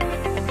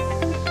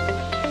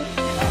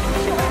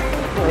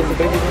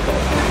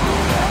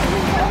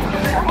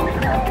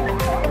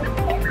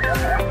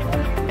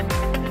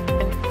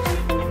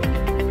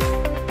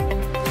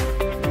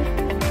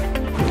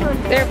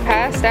 They're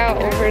passed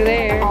out over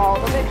there.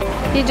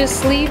 He's just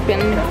sleeping.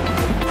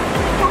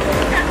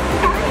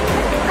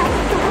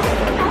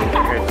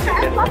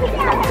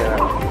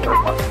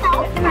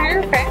 You're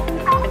okay.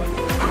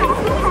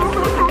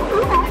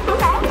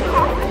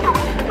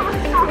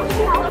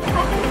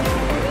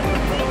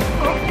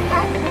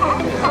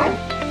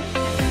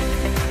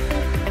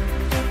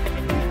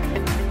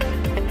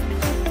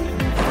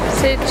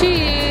 Say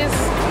cheese.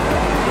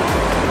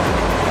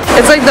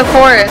 It's like the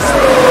forest.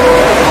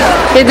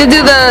 You have to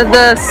do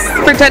the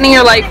pretending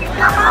you're like.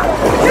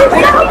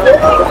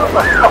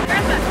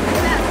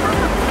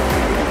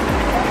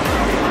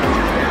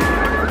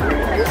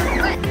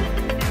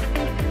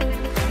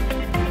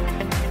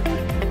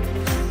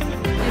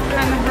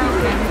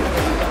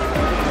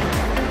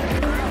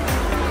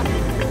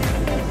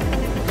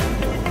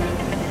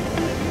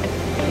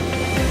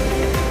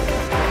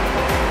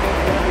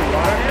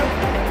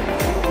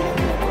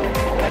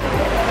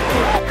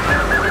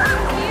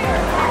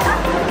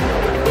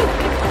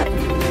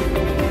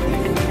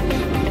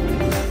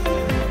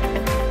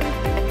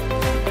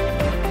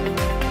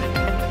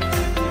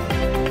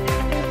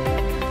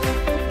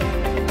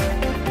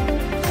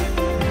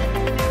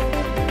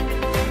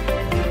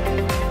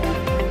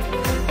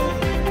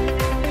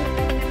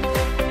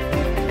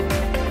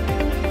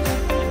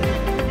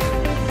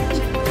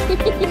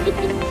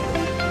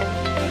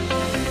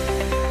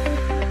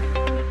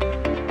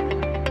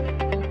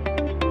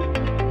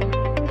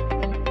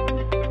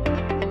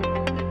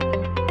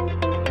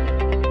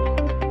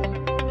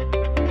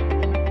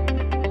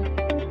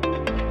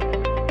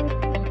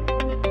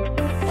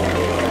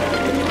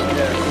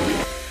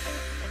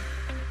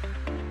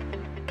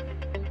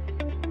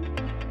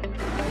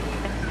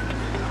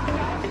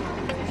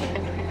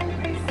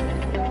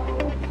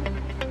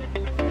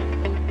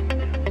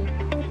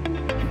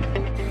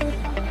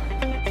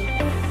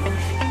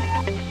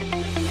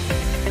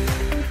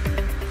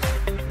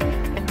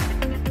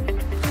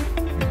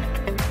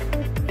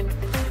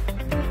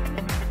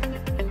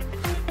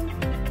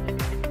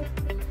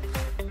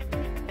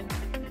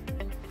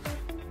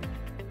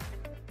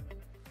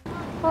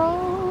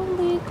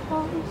 Holy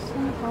cross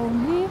and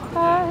holy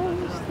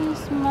Christ,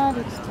 this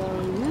magic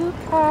story you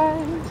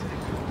cast.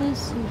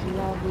 This is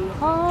love we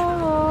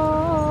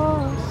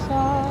all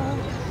saw.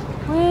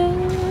 Will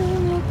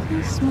you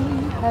kiss me,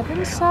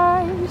 heaven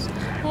sighs,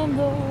 and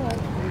though I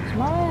close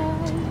my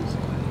eyes,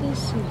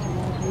 this is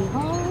love we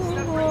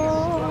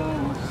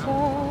all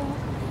saw.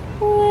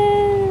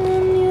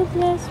 When you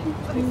bless me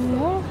to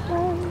your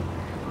heart,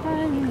 I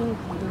will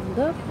feel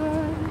the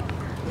pride.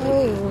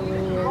 Oh,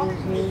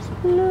 roses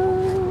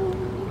bloom,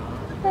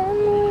 and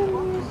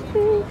when you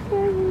speak,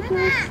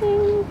 angels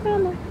sing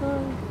from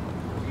above.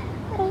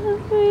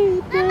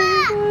 Every day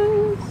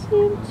words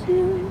seem to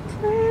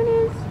turn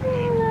into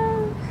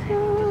love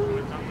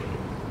songs.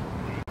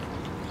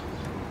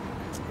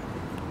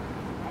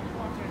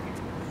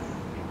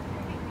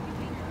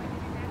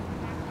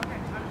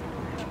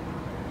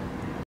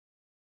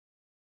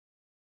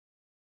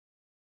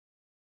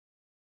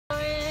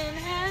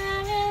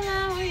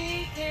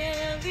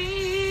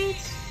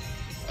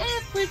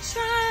 We're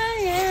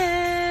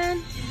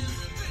trying.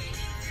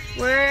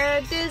 We're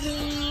at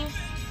Disney.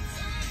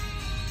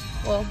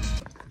 Well,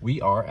 We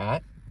are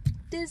at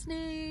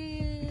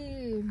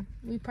Disney.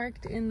 We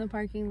parked in the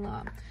parking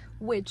lot,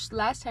 which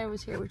last time I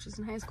was here, which was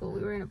in high school,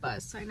 we were in a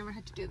bus, so I never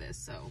had to do this.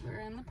 So we were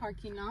in the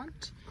parking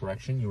lot.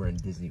 correction. You were in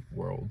Disney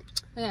World.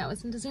 Yeah, I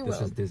was in Disney This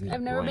World. is Disney I've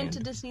never been Land. to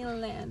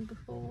Disneyland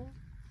before.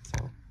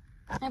 So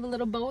I have a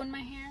little bow in my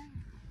hair.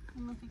 I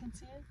don't know if you can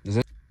see it. does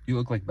it? You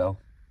look like Belle.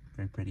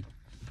 Very pretty.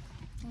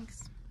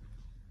 Thanks.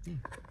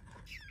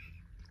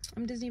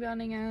 I'm Disney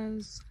bounding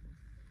as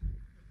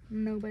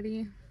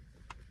nobody.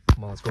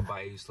 Come on, let's go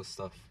buy useless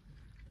stuff.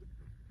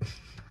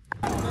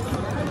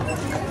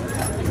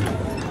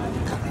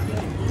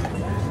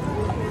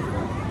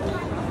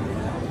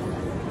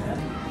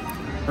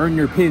 Earn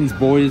your pins,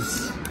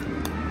 boys.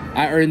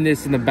 I earned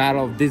this in the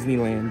Battle of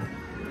Disneyland.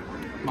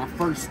 My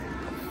first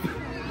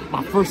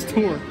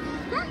tour.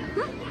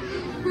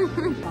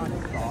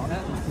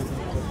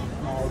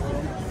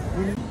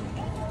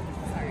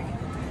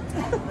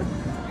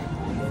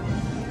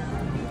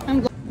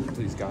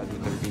 Please God,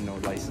 would there be no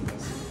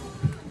license?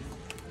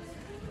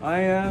 I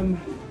am.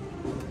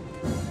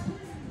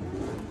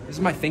 This is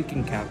my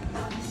thinking cap.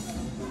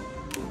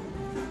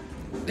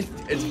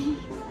 It's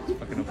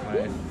fucking up my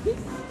head.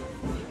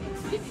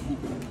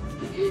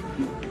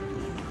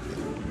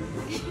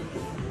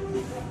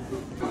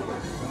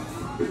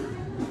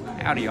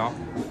 Howdy, y'all.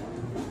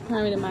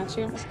 Want me to match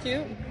you? It's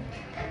cute.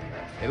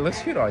 It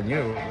looks cute on you.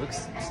 It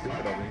looks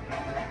stupid on me.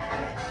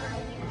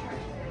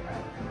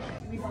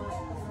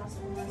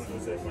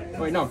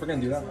 Wait, no, if we're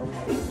gonna do that.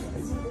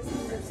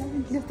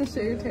 You have to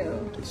show your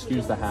tail.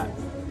 Excuse the hat.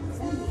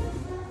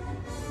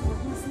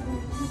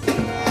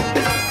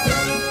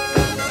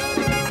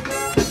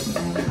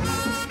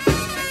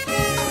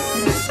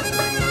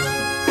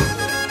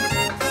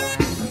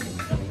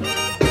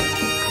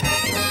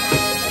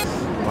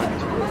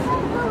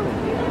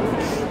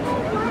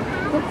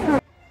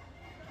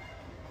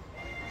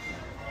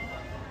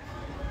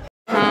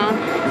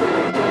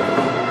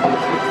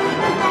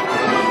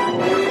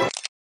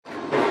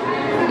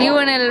 Vivo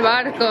en el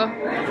barco.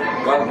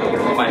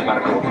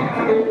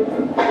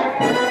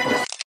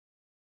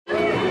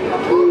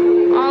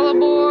 All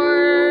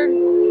aboard.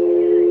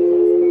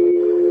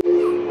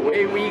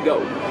 Away we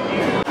go.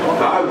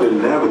 I've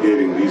been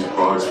navigating these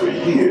parts for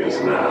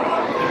years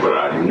now, but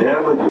I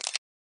never knew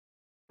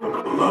the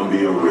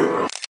Columbia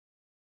River.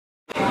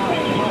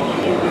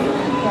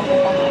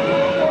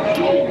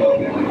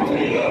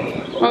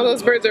 Oh,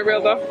 those birds are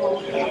real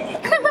though.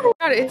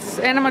 God, it's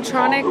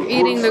animatronic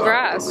eating the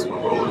grass.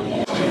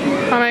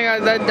 Oh my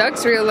god, that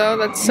duck's real though.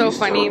 That's so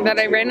funny that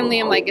I randomly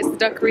am like, is the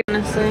duck real?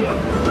 Honestly.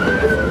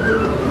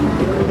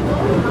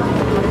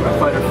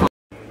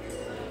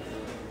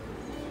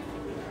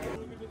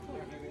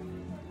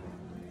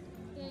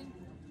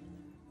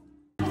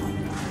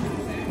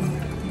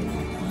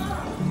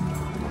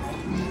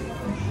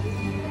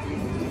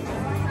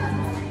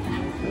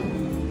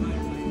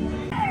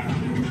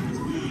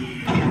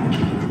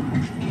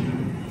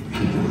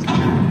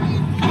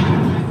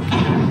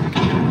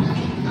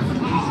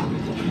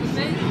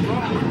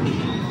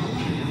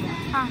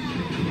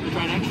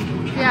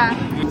 Yeah.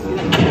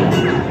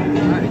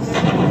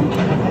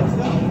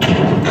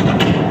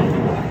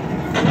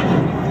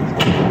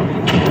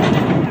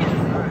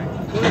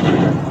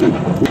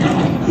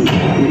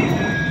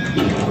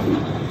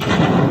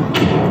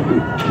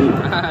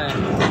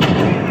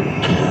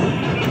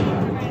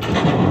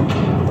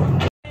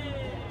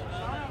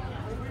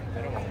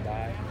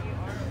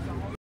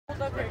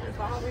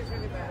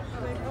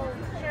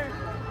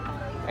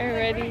 Are you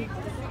ready?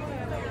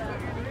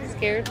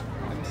 Scared?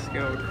 I'm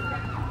scared.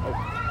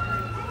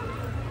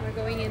 We're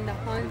going in the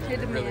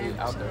haunted mansion.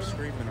 Out there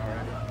screaming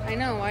already. I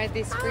know, why are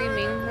they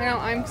screaming? I know,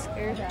 I'm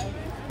scared.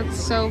 That's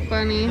so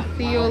funny.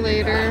 See you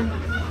later.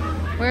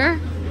 Where?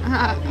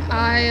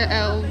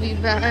 I'll be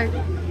back.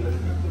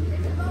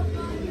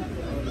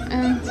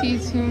 Empty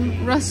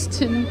tomb,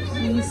 rust in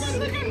peace.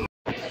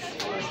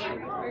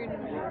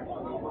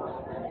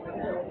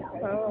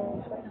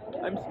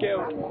 I I'm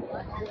scared.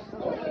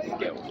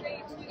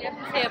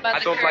 I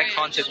don't like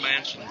haunted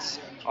mansions.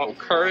 Oh,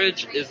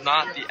 courage is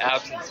not the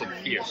absence of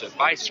fear. So if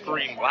I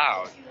scream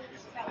loud,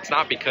 it's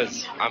not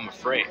because I'm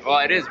afraid. Well,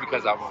 it is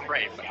because I'm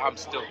afraid, but I'm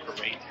still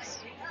courageous.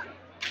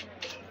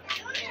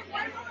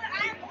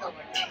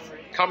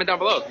 Comment down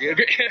below if you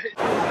agree.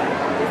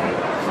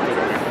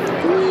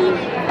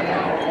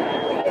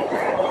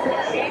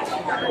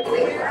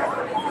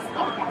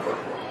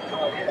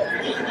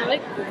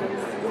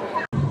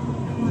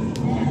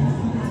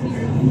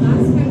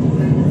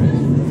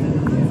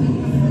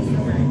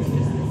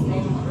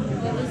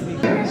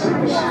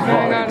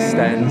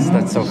 Extends.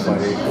 That's so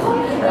funny.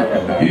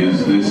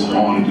 Is this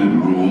haunted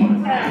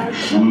room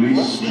actually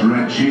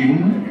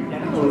stretching?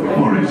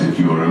 Or is it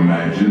your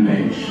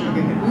imagination?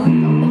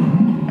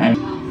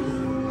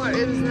 What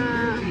is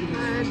that?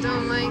 I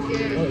don't like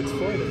it. Oh, it's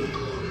floating.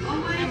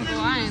 I'm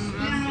blind,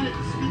 bro.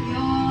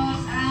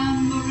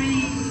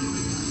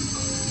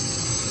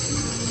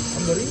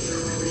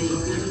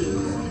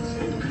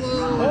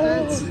 Whoa,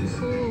 that's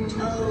cool.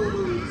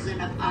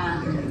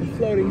 The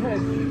floating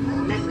head.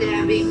 Let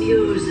there be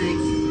music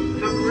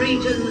from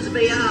regions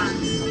beyond.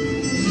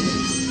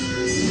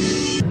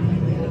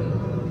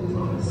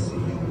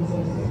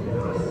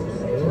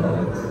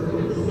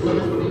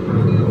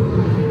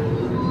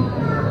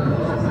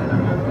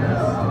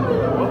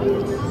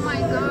 Oh my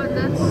god,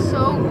 that's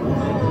so cool.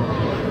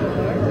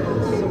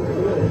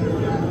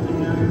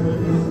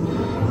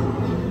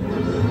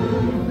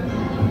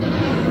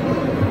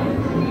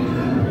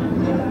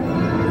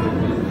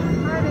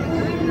 How are they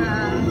doing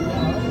that?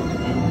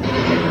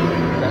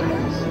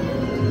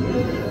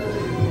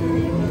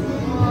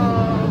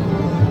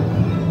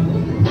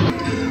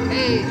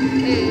 Hey,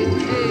 hey,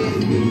 hey.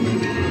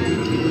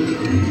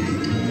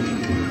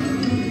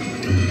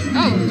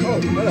 Oh,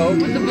 hello.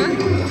 what the fuck?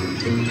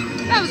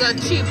 That was a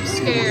cheap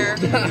scare.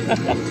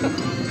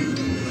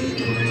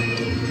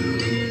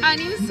 I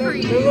need a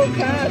scream. Little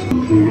cat.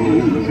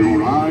 Close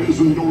your eyes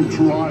and don't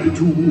try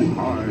to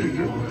hide.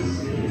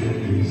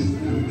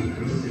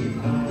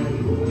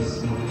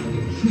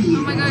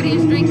 Oh my god,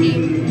 he's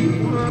drinking.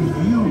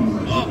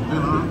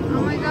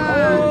 Oh my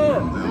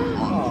god.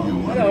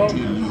 Hello.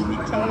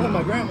 Telling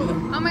my grandmother.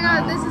 Oh my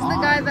god, this is the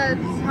guy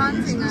that's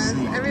haunting us.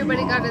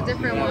 Everybody got a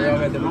different one.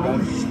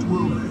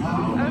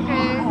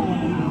 Okay.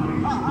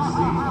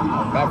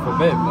 God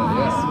forbid, but He's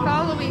yes.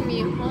 following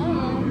me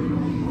home.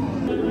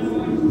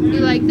 You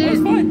liked it? It was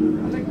fun.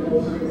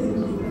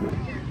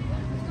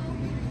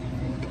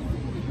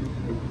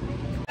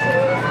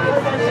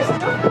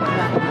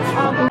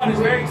 It's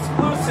very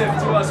exclusive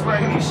to us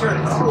wearing these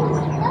shirts.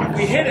 If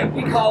we hit it,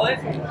 we call it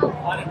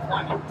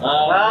unemployment.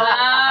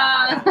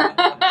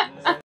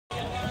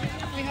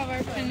 We have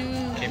our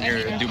canoe. Came here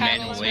to do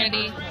manual labor.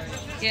 ready.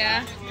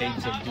 Yeah.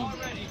 Pages of doom.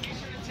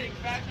 Take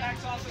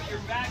backpacks off of your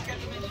back, get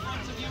them in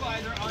front of you,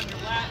 either on your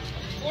lap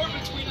or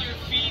between your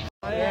feet.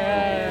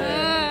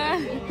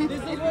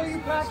 This is where you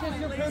practice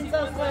your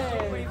princess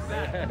ways.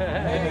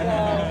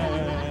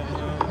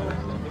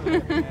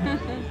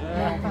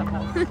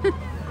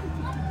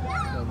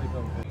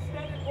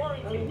 Extended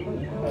warranty.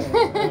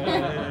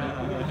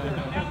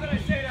 Now that I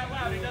say it out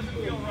loud, it doesn't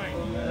feel right.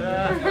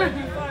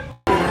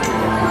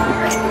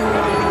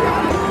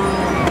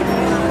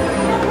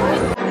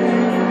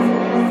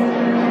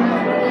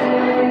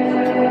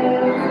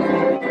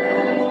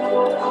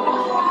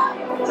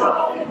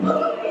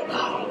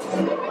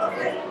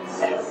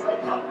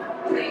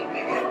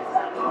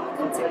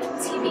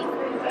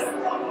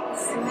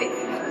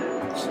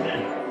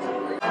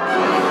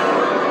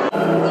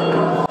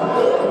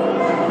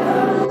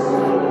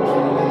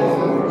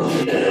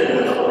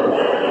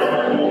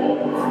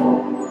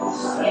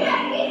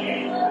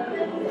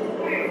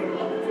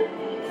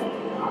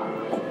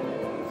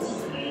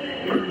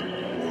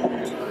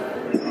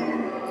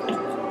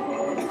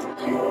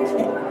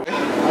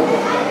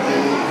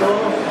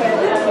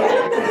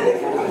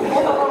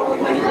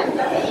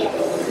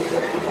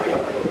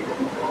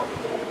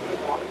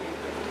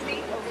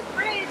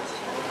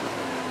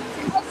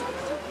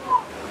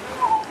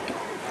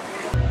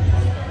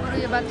 What are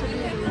you about to do?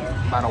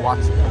 About to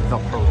watch the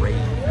parade.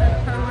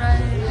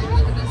 Alright,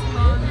 look at this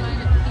long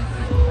line of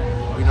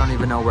people. We don't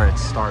even know where it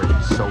started,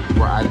 so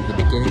we're either the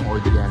beginning or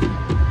the end.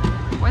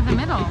 Or the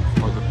middle.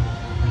 Or the...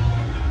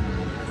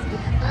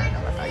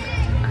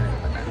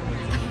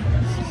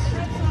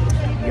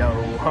 Yo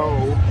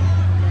ho.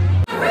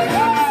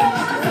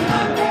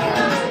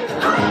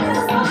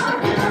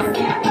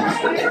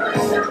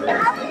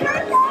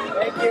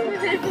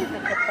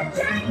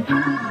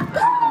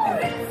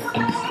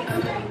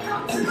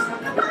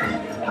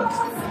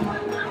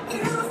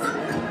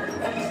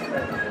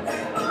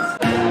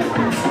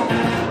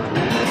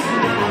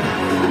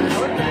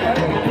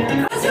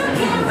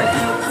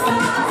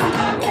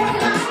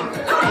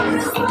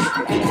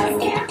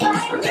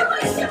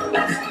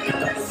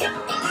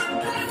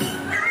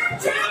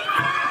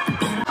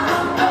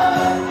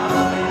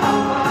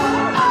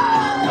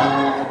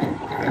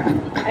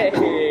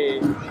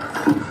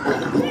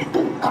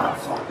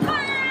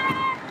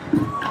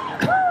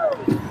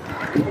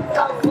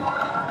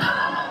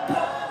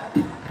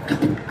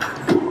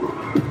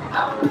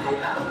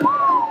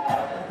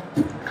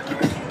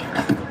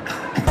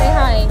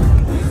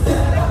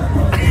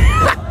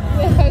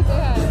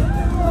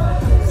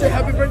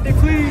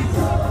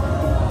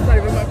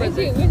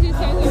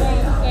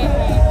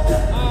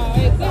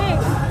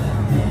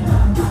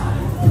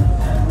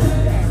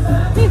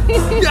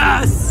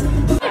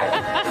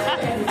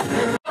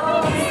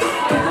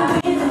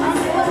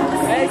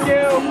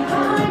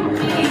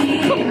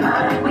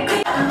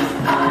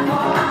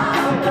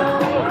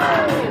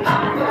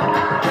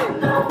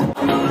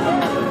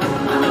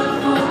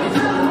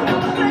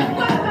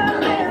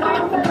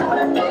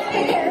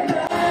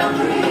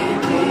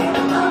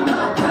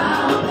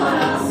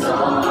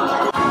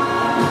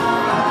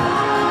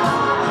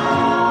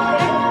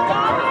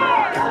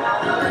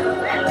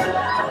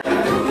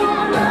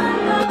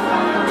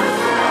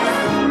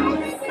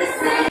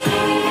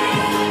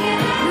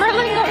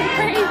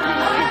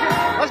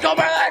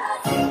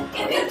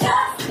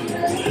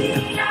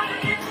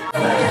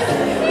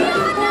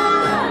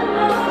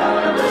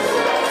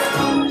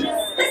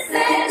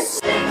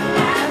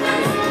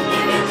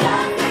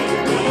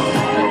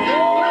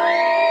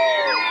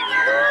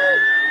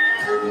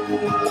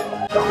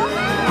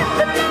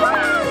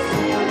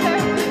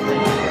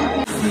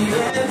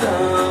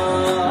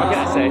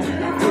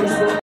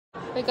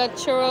 We got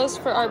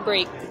churros for our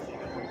break. I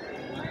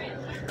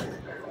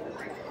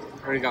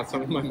already got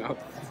some in my mouth.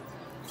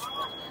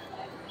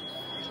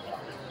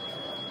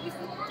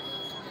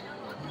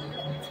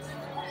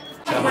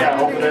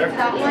 Yeah, over there.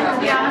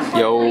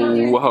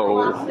 Yo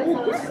ho.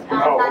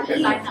 Oh,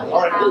 okay.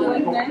 All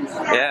right.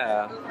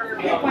 Yeah.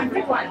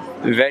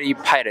 Very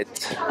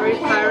pirate. Very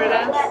pirate.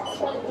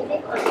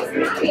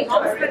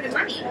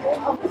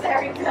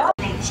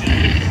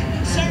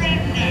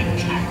 Surrender,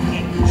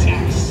 Captain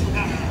Jack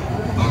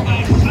Sparrow, or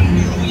my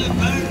thunder will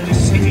burn the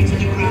city to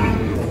the ground.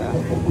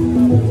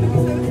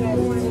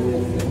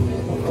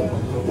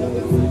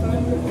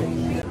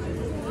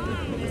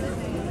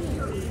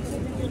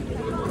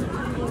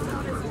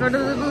 Go to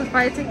the booth,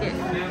 buy a ticket.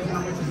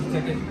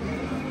 Ticket.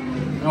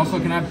 And also,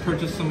 can I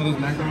purchase some of those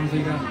macarons that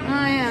you got?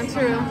 Oh yeah,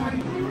 true.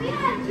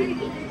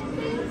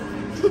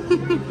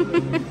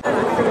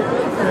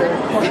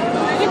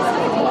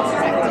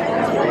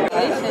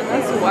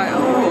 That's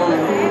wild.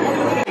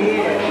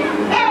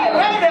 Hey,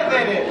 wait a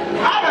minute!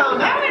 I don't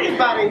know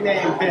anybody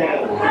named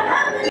Bill.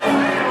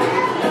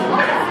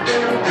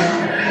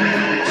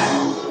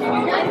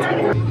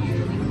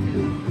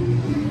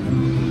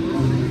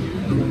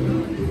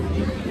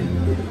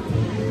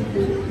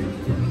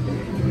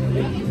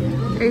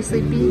 Are you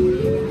sleepy?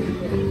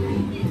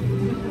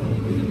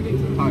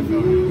 How I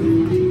feel.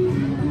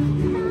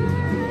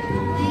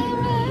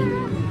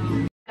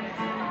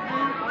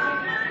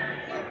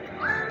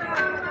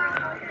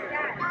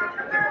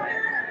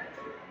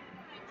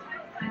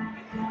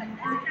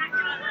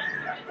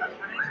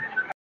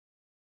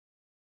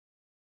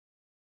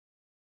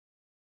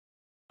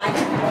 We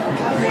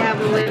have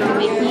a little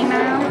Mickey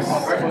Mouse.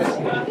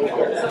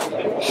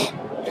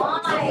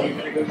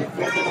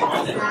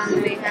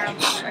 And we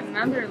have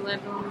another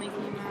little Mickey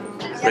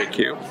Mouse. Very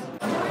cute.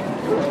 Do you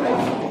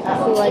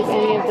like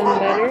any of them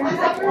better?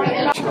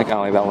 I kind of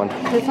like that one.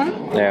 This one?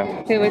 Yeah.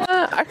 Okay, which?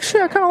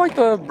 Actually, I kind of like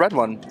the red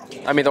one.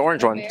 I mean, the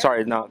orange one.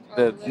 Sorry, no,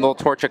 the little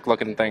torchic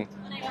looking thing.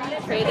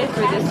 Trade it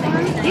for this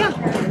one? Yeah.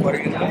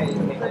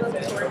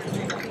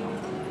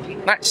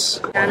 Nice.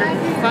 Kind of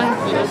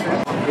funky.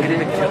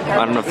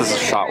 I don't know if this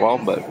is shot well,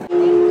 but.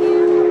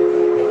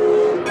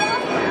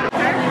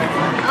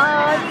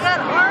 Oh, you got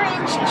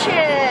orange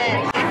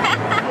chick.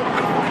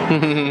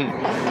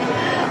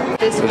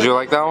 Did you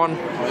like that one?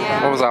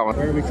 Yeah. What was that one?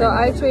 So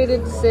I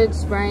traded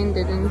Sid's, Brian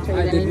didn't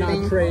trade anything. I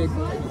did not trade.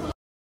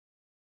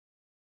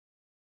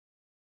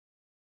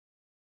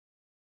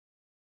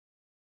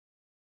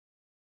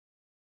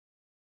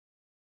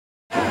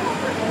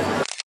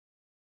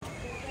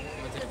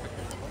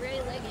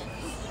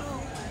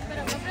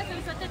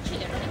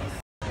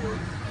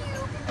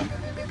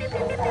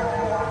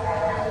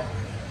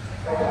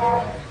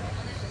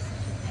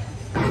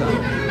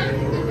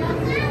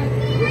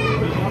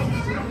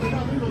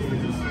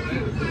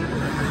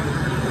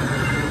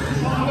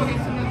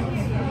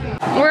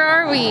 Where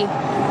are we?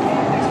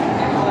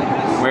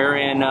 We're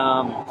in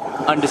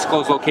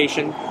undisclosed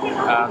location.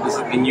 This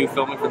is the new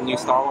filming for the new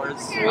Star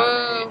Wars.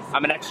 Whoa.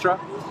 I'm an extra.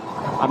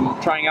 I'm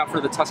trying out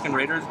for the Tusken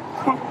Raiders.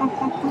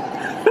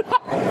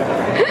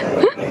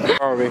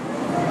 Where are we?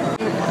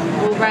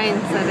 Well, Brian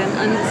said an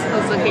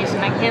undisclosed location.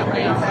 I can't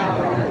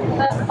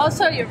lie. I'll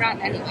show you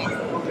around anyway.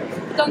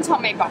 Don't tell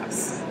my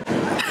boss.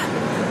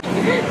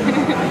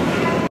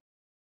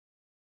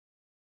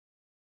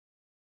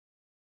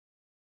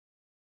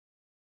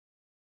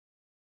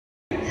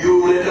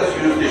 You let us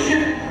use the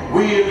ship,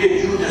 we'll get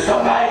you the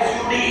supplies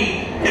you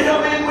need. It's a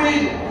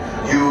win-win.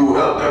 You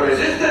help the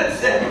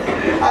resistance,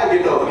 and I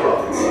get all the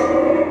profits.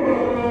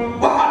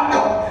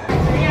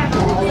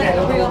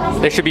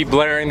 They should be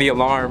blaring the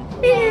alarm.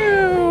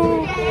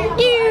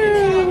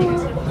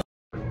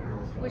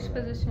 Which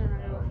position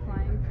are you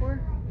applying for?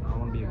 I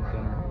want to be a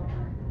gunner.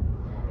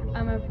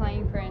 I'm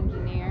applying for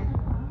engineer.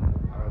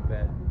 I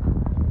bet.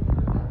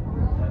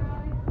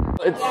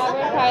 It's,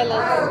 We're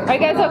pilots. Are you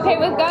guys okay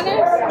with gunners?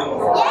 Yeah.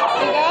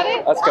 You got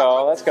it? let's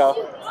go, let's go.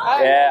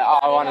 Yeah,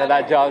 I wanted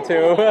that job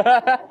too.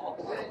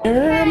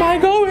 Where am I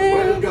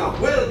going?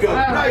 Welcome, welcome.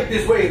 Right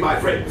this way, my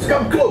friends.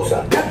 Come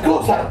closer, come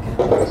closer.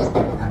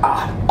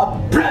 Ah, a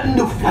brand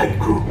new flight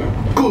crew.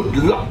 Good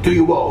luck to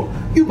you all.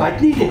 You might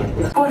need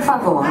it. Por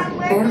favor,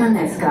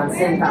 permanezcan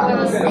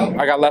sentados.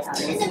 I got left.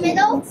 In the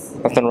middle?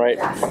 Left and right.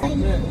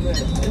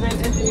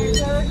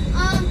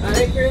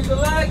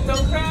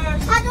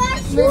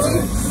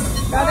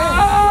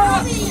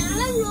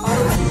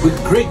 We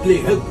greatly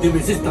helped the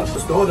resistance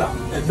restore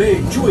and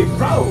made Chewie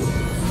proud.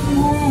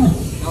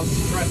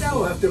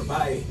 Now after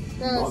my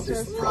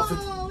modest profit,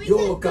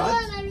 your got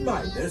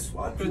minus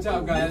one. Good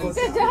job, guys.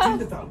 Good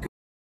job.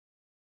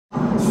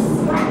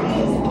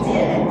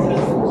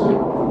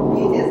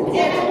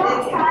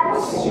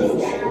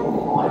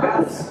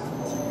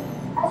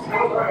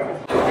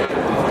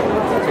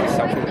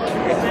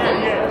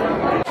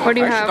 What do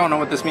you I just have? don't know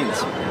what this means.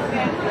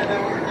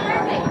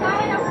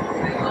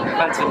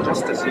 Defense and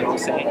justice, you know what I'm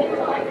saying?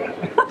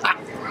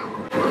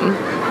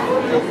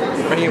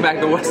 Bringing back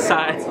the West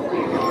Side.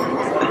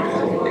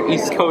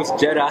 East Coast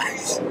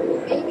Jedis.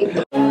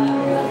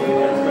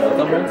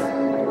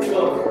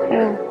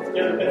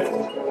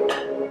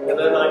 And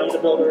then I need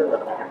a builder.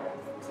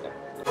 It's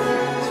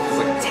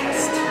like a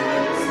test.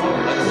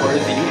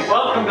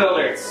 Welcome,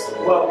 builders.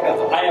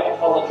 Welcome. I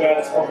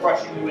apologize for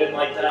rushing you in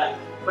like that,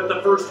 but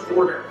the first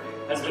order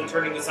has been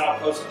turning this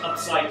outpost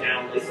upside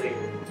down lately.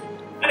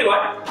 Anyway,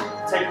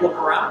 take a look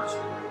around.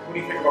 What do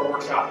you think of our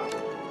workshop?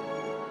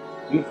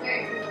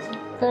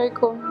 Very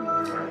cool.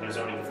 There's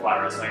only the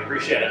flowers, I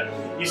appreciate it.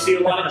 You see a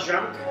lot of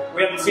junk.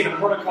 We haven't seen a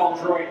protocol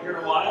droid here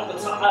in a while, but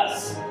to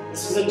us,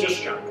 this isn't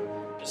just junk.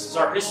 This is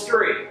our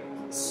history.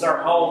 This is our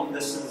home.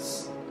 This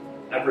is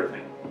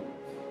everything.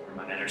 Where are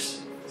my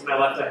manners? To my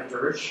left, I have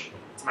George.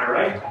 To my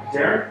right,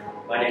 Darren.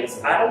 My name is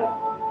Adam.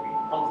 We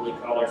humbly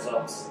call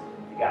ourselves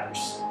the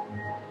Gathers.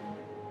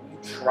 We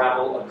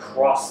travel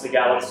across the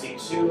galaxy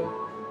to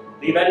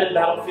the abandoned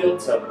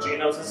battlefields of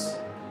Geonosis,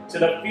 to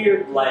the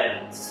feared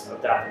lands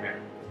of Dathomir,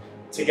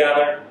 to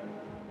gather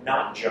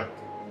not junk,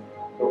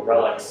 but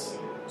relics,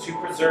 to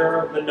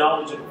preserve the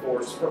knowledge and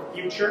force for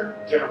future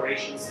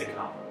generations to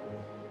come.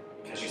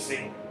 Because you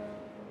see,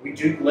 we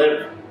do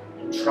live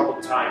in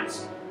troubled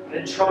times, and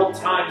in troubled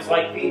times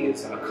like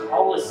these, a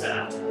call is sent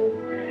out.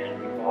 And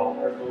we've all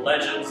heard the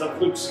legends of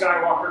Luke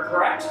Skywalker,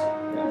 correct?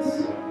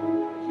 Yes.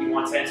 He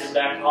once answered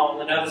that call,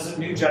 and now there's a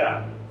new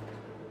Jedi.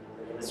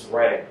 Her name is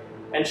Rey,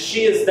 and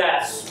she is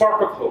that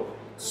spark of hope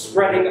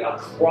spreading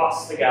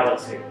across the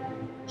galaxy.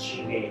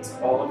 She needs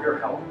all of your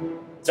help,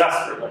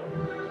 desperately.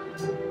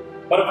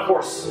 But of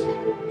course,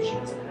 she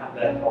doesn't have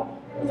that help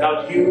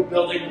without you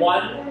building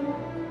one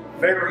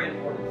very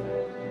important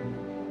thing.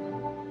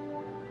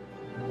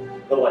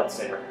 The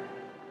lightsaber.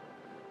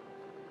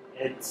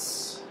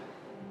 It's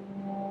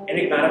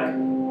enigmatic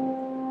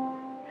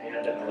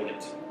and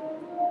elegant.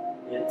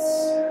 It's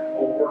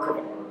a work of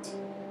art,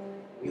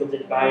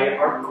 wielded by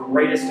our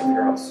greatest of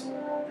heroes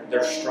and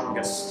their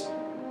strongest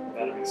of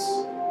enemies.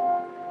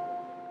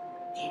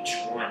 Each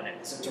one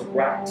is a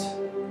direct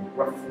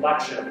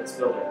reflection of its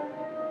builder,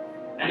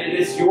 and it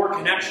is your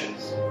connection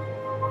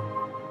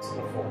to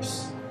the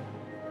Force.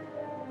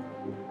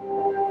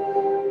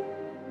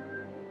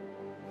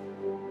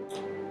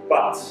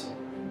 But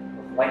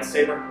with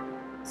lightsaber,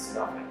 it's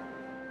nothing.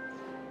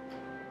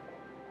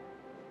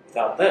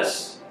 Without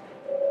this,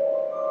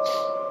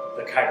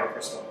 the Kyber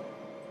crystal,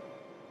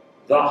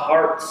 the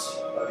heart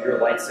of your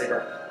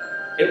lightsaber,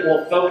 it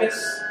will focus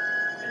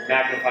and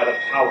magnify the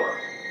power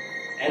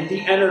and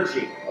the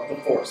energy of the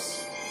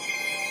Force.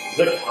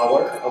 The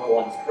color of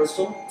one's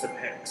crystal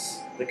depicts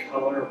the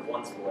color of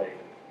one's blade.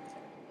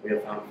 We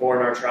have found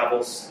 4 in our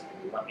travels,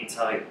 and let me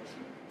tell you,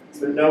 it's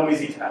been no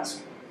easy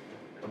task.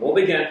 And we'll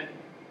begin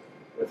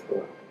with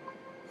Blue,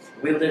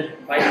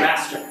 wielded by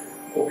Master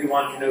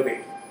Obi-Wan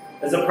Kenobi,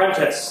 his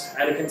apprentice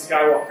Anakin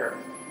Skywalker,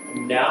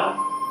 and now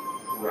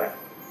Rey.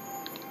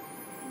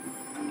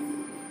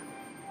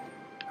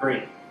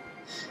 Green,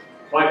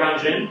 Qui-Gon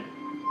Jinn,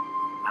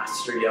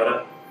 Master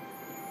Yoda,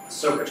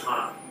 Ahsoka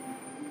Tano,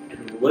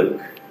 and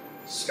Luke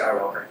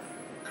Skywalker.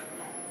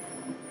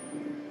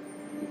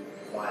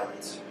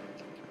 Violet,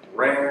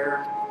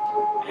 rare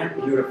and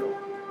beautiful,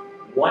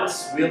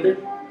 once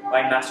wielded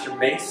by Master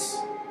Mace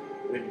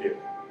Windu.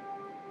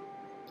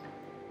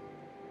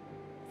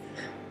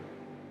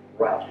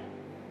 Red,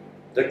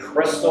 the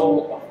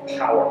crystal of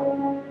power,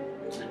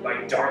 wielded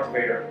by Darth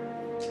Vader,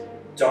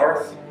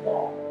 Darth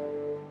Maul,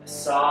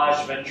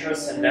 Asajj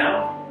Ventress, and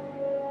now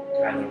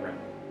Kylo Ren.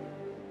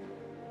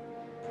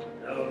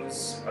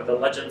 Those are the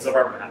legends of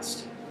our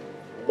past.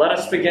 Let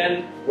us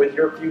begin with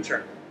your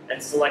future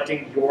and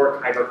selecting your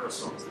Kyber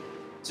crystals.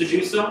 To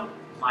do so,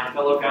 my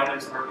fellow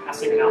Gathers are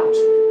passing out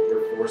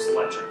your 4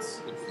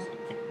 selections.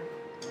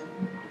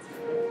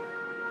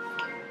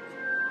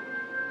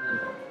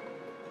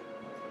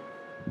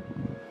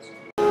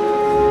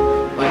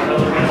 My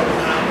fellow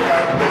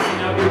Gathers,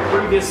 now your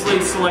previously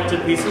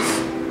selected pieces.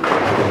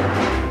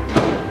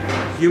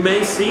 You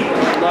may see a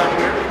lot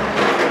here.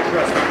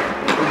 Trust me,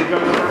 we'll be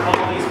going over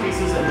all these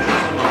pieces in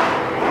just a moment.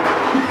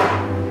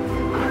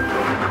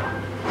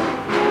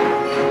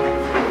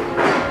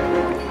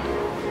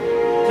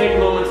 Take a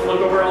moment to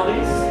look over all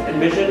these.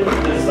 Envision the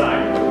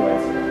design of the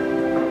lightsaber.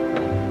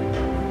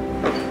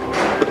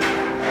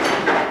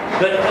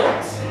 The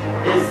hilt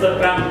is the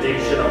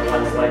foundation of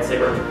one's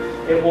lightsaber.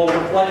 It will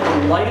reflect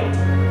the light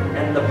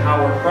and the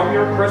power from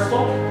your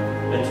crystal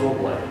into a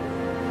blade.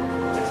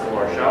 Let's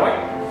explore, shall we?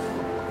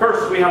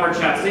 First, we have our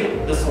chassis.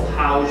 This will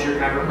house your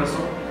Kyber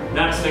crystal.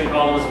 Next, in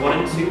columns 1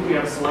 and 2, we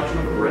have a selection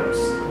of grips.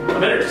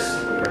 Emitters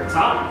at the very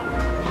top,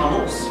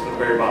 pummels at the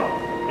very bottom,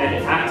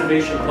 and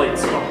activation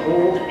plates to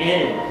hold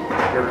in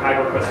your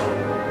Kyber crystal.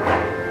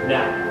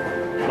 Now,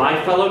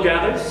 my fellow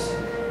Gathers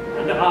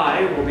and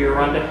I will be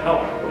around to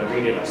help whenever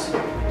you need us.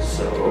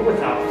 So,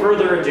 without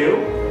further ado,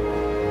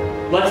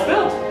 let's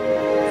build.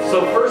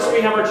 So first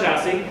we have our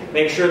chassis.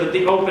 Make sure that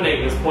the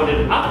opening is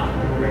pointed up.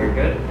 Very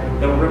good.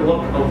 Then we're going to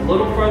look a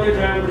little farther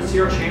down to see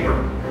our chamber.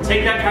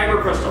 Take that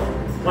Kyber crystal.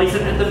 Place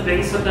it at the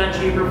base of that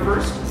chamber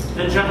first.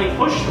 Then gently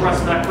push the rest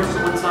of that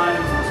crystal inside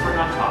until it's right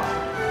on top.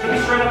 Should be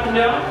straight up and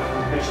down.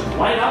 It should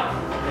light up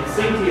and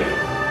sink to you.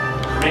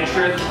 Make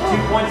sure that the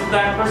 2 points of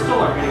that crystal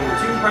are hitting the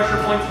 2 pressure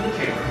points in the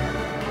chamber.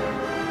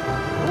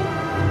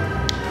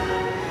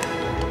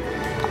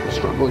 I'm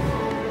struggling.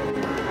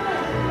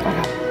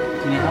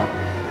 Do you need help?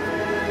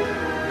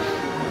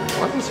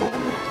 What is this one?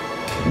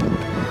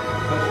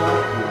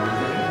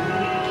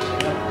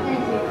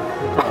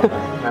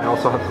 I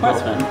also have to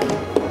That's fine.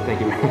 Thank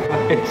you very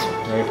much.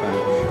 Very fine.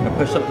 I'm gonna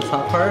push up the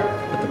top part,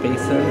 put the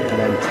base in, and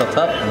then tilt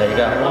up, and there you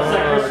go. Once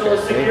that crystal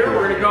is secure,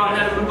 we're going to go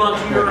ahead and move on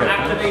to your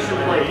activation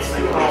plates.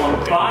 Column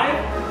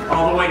 5,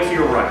 all the way to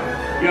your right.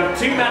 You have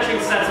 2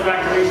 matching sets of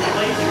activation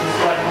plates. You can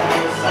select one of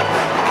those sets.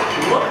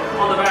 Look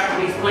on the back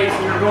of these plates,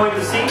 and you're going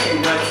to see a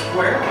red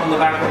square on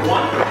the back of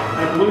one,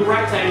 and a blue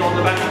rectangle on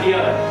the back of the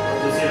other.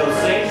 You'll see those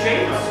same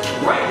shapes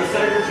right in the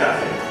center of your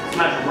chest.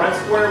 Match red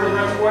square with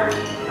red square,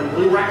 and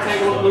blue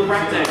rectangle with blue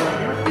rectangle.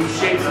 These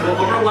shapes will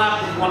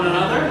overlap with one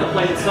another. The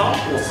plate itself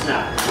will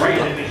snap right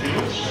in.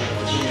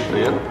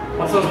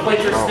 Once those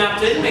plates are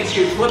snapped in, make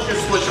sure you flip your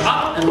switch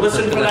up and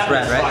listen for that.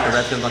 That's red, right? The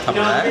red goes on top of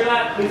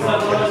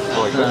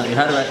red. You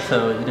had it right,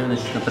 so you're doing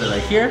this, you're gonna put it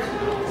right here.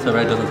 So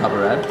red goes on top of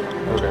red.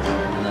 Okay.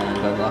 And then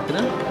go lock it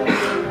in.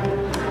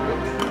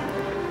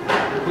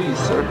 Please,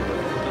 sir.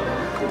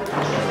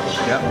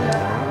 Yep.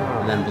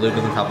 And then blue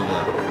goes on top of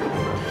blue.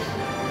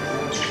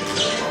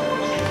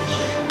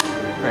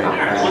 Great.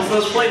 Alright, once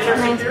those plates are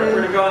secure, we're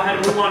going to go ahead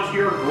and move on to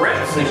your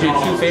grips. Make sure you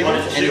 2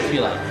 favorites and 2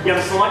 you like. You have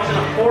a selection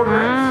of 4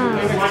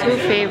 grips. 2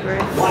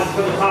 favorites. 1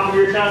 for the top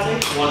of your chassis,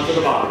 1 for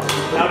the bottom.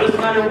 Now it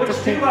doesn't matter which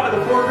 2 out of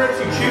the 4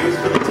 grips you choose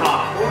for the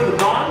top or the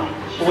bottom,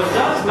 but what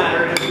does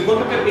matter is if you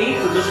look up at me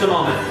for just a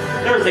moment.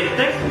 There is a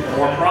thick,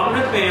 more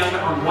prominent band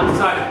on one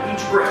side of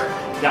each grip.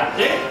 That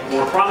thick,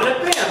 more prominent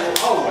band will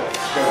always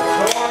go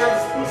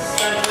towards the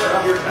center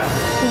of your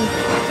chassis.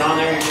 It's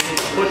on there, you can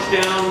push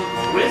down,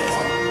 twist,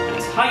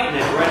 tighten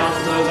it right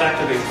onto those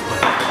activation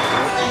points.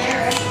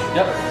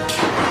 Yep.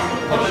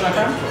 Push it, my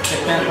friend.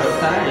 Expand for the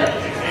center. Yep.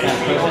 And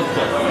push it,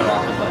 twist.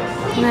 Lock in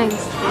place.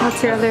 Nice. What's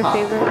your other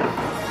favorite?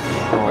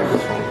 Oh,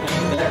 this one.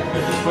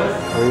 Push it, twist.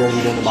 Are you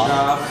already doing the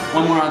bottom?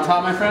 One more on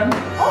top, my friend.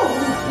 Oh.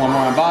 One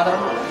more on bottom.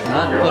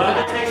 You're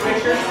allowed to take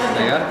pictures.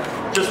 There you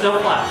go. Just no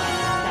flash.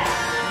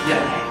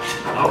 Yeah.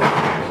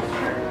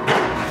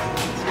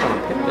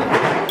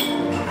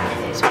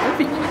 It's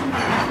heavy.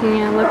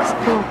 Yeah, looks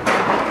cool.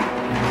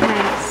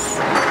 Nice.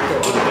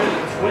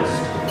 Twist.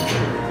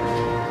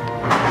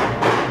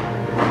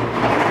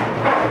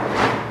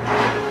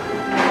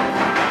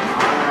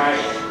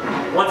 Alright.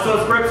 Once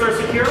those grips are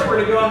secure, we're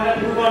going to go ahead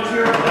and move on to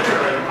your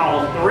emitter in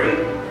column 3.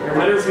 Your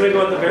emitter is going to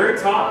go at the very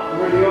top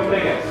where the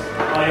opening is.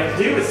 All you have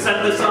to do is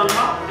set this on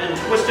top and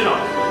twist it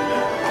off.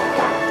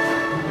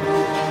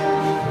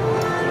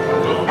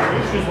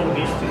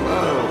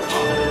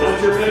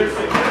 Once your emitter is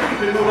secure, you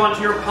can move on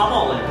to your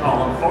pummel in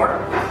column 4.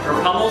 Your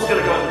pummel is going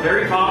to go at the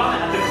very bottom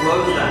and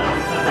close down.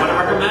 What I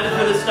recommend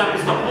for this step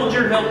is to hold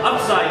your hilt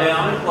upside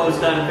down and close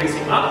down and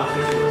facing up.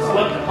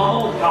 Select the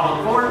pummel in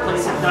column 4,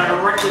 place it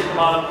directly at the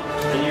bottom,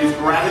 and use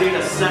gravity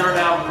to center it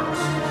out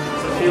first.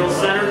 So feel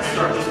centered,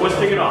 start just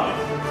twisting it off.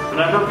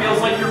 Whenever it feels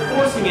like you're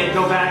forcing it,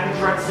 go back and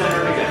try to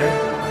center it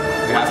again.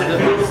 Once it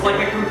feels like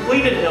a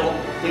completed hilt,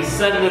 please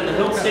set it in the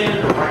hilt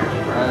stand directly.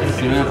 Let's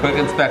do a quick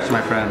inspection,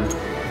 my friend.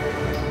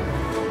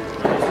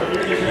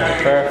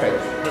 Perfect.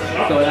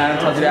 So when Adam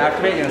tells you to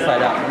activate, you're going to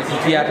slide out. If you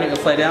deactivate, you'll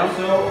slide down.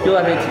 You'll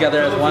activate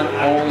together as one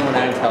only when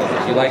Adam tells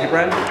us. You like it,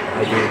 Brent?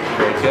 I do.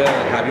 Very good.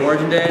 Happy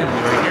Origin Day. And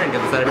we'll be right here and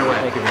get this out of your way.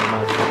 Thank you very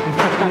much.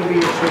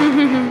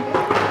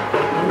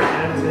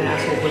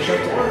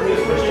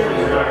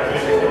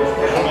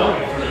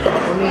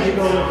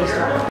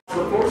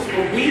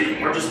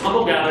 We are just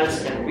humble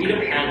gatherers and we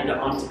depend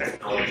on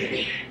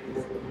technology.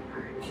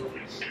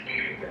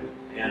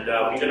 And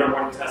we did our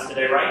morning test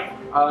today, right?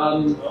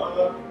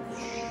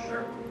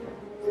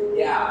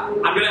 Yeah.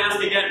 I'm going to ask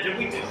again, did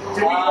we do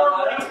our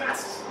morning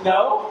test?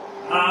 No.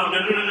 No.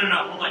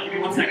 Hold on, give me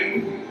 1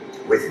 second.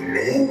 With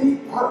many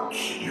parts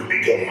you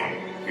began.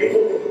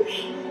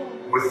 Yes.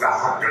 With the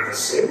heart of the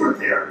saber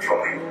they are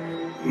joined.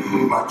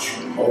 Much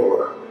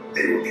more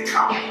they will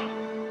become.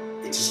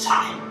 It is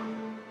time.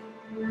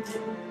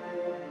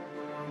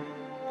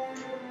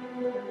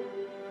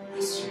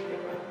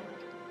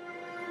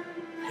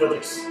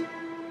 Felix,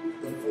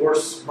 the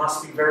force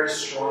must be very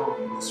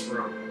strong in this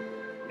room.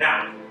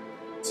 Now,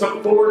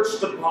 to forge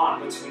the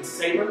bond between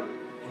Saber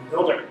and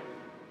Builder.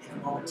 In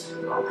a moment,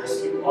 I'll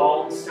ask you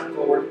all to step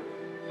forward,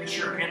 place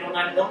your hand on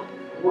that hilt.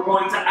 We're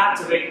going to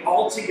activate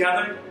all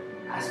together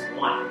as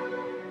one.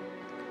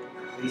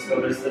 Please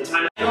notice the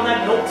time on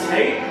that hilt.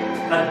 Take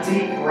a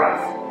deep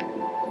breath.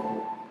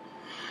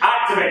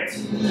 Activate.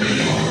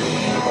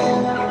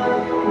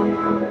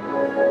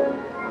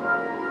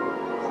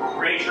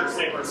 Raise your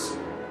sabers.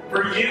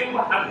 For you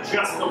have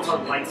just built a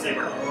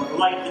lightsaber,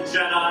 like the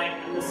Jedi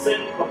and the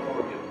Sith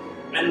before you.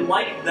 And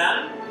like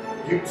them,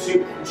 you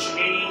too can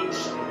change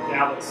the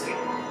galaxy.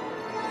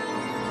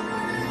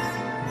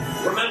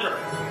 Remember,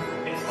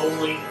 it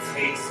only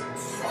takes a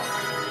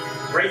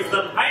spark. Raise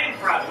them high and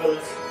proud,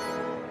 Willis.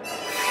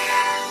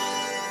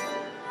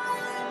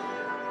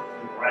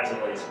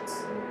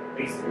 Congratulations.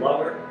 Please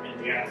lower and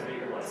deactivate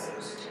your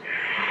lightsabers.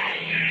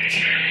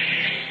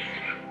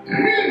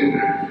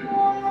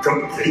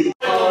 Complete.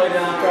 Oh,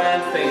 yeah,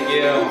 friends, thank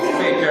you.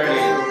 Safe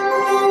journey.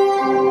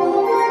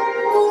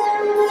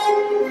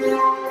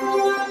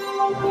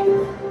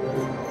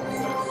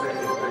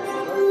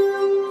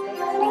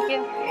 Thank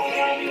you.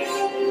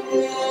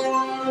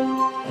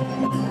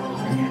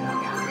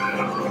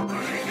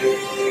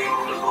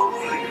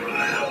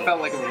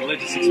 Felt like a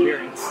religious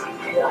experience.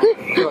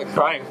 I feel like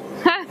crying.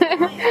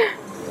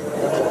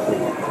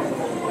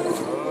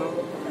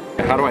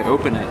 How do I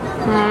open it?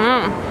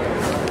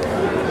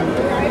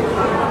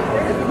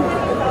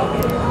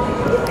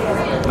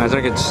 Imagine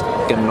I could just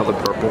get another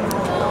purple.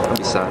 That'd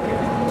be sad.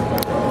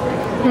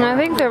 I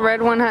think the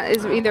red one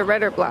is either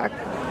red or black.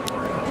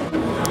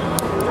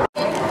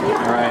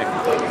 Alright.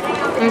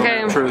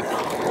 Okay. Truth.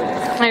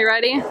 Are you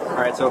ready?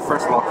 Alright, so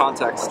first of all,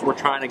 context. We're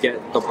trying to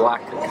get the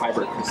black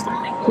hybrid crystal.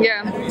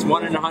 Yeah. It's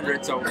 1 in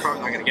 100, so we're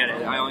probably not gonna get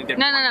it. I only did.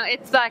 No,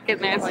 it's black in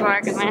there. It's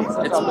black in there.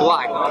 It's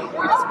black.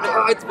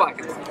 It's black.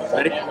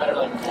 Ready?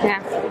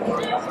 Yeah.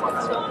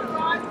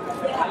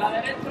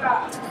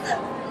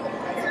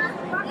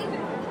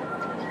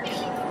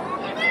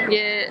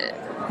 Yeah.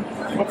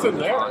 What's in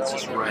there? Oh, it's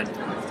just red.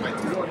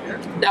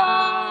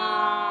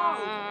 No.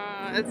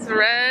 It's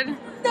red.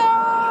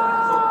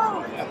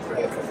 No.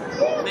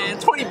 Man,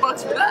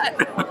 $20 for that.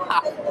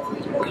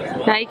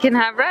 Now you can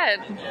have red.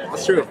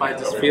 That's true if I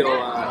just feel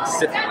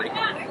stiff like.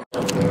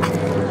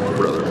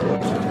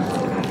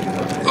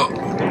 Oh,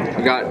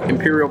 we got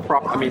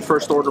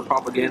First Order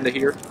propaganda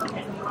here.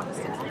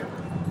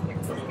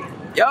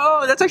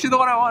 Yo, that's actually the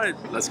one I wanted.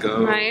 Let's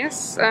go.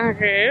 Nice.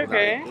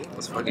 Okay.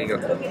 Let's fucking go.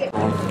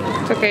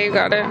 It's okay, you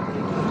got it.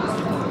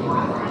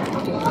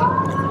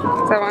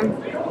 That one.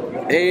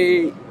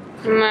 Hey.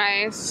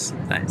 Nice.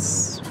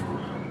 Nice.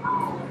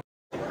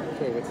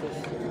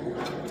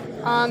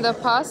 The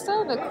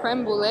pasta, the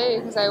creme brulee,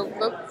 because I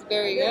looked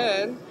very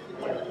good.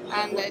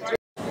 And the drink.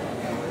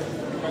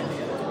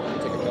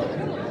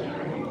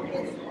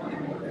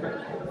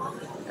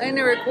 I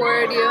didn't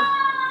record you.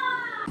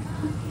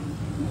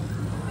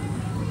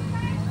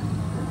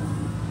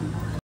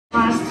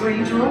 Class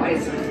 3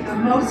 droids, the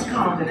most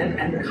confident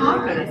and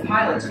confident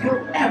pilots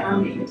you'll ever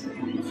meet.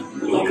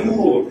 Welcome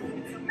aboard.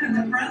 And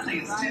the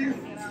friendliest too.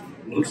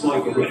 Looks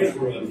like we're ready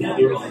for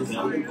another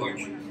on-time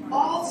departure.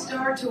 All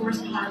Star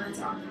Tours pilots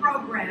are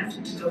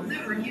programmed to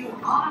deliver you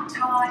on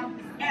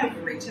time,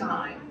 every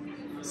time.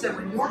 So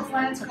when your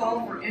plans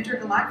call for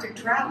intergalactic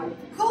travel,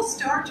 call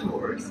Star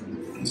Tours.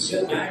 And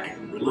sit back,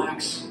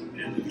 relax,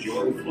 and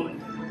enjoy the flight.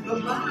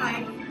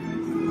 Bye-bye.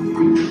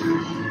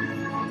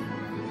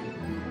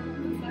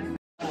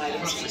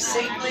 Items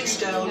safely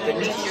stowed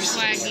beneath your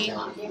seat.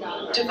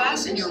 To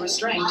fasten your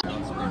restraint.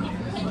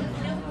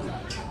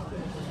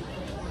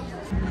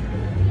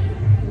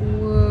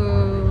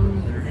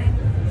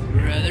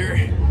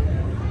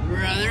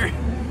 Brother.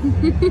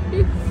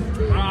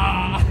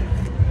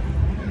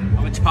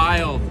 I'm a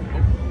child.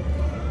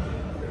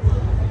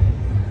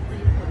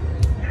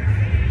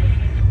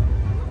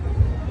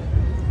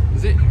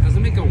 Does it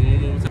make a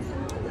one more time?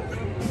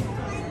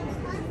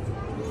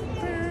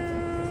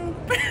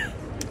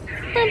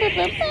 They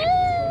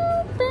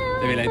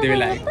be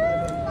like.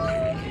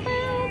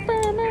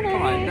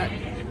 Come on, that.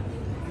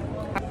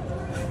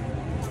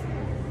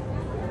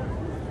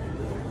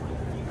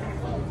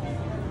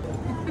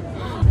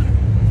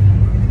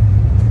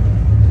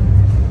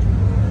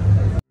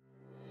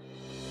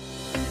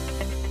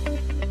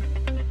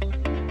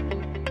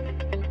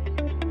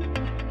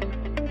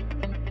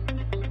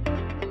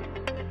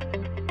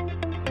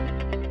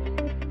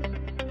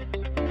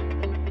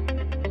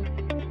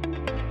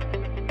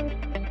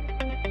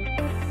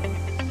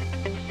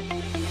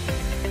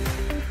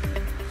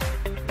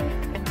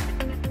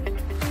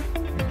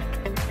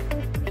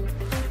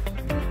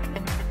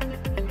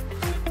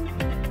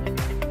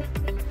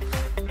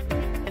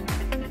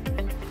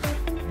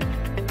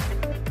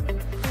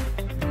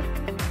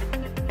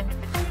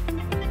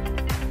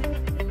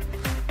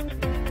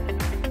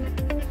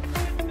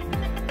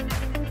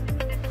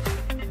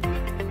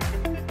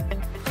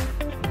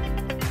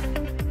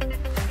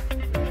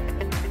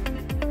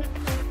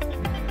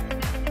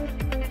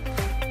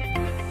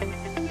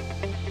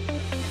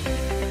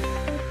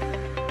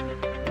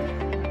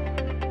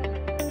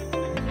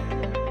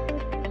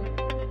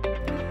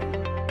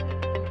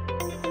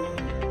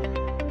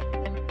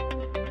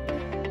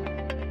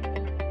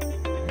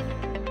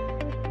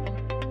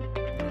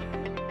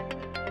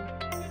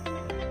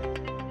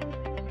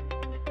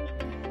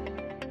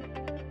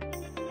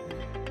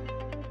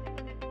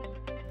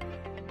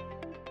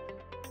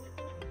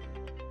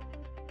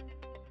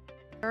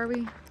 Are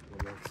we?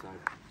 The north side.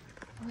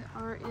 We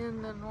are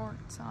in the north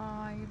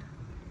side.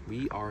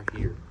 We are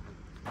here.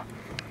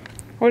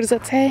 What does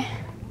that say?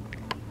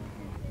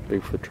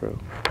 Bigfoot Trail.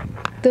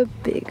 The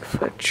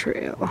Bigfoot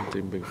Trail.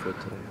 Doing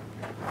Bigfoot today.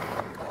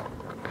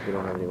 We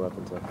don't have any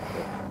weapons left.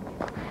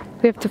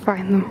 We have to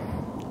find them.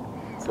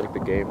 It's like the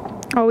game.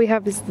 All we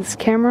have is this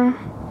camera,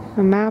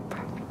 a map.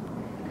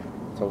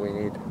 That's all we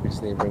need. We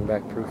just need to bring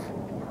back proof.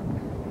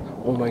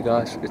 Oh my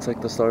gosh, it's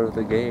like the start of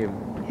the game.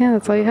 Yeah,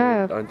 that's all you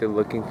have. Aren't they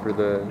looking for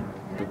the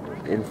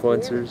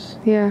influencers?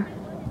 Yeah.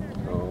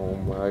 Oh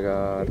my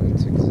god,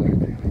 that's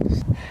exactly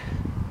this.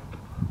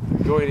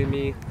 Joining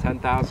me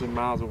 10,000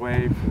 miles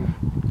away from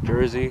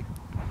Jersey,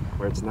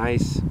 where it's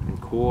nice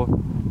and cool.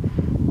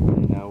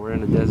 And we're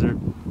in the desert.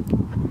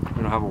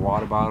 We don't have a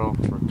water bottle.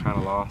 We're kind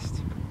of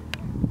lost.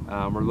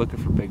 We're looking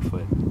for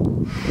Bigfoot.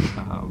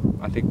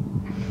 I think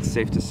it's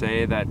safe to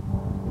say that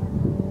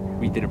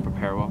we didn't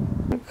prepare well.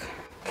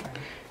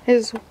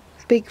 Is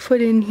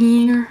Bigfoot in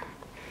here?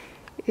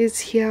 Is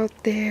he out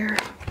there?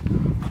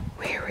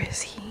 Where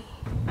is he?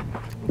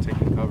 I'm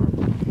taking cover.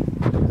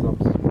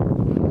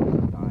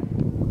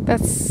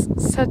 That's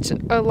such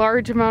a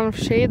large amount of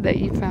shade that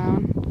you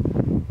found.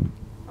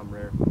 I'm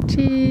rare.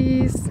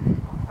 Jeez.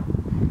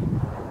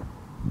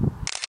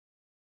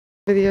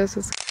 Videos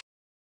is.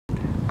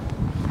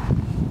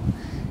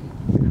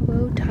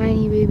 Hello,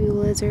 tiny baby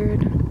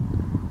lizard.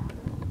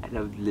 I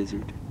love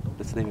lizard.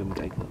 Let's name him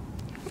Geico.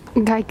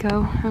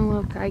 Geico. I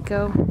love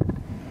Geico.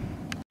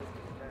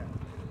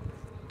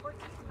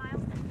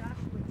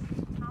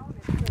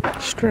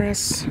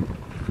 Stress.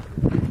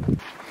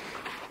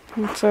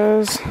 It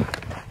says,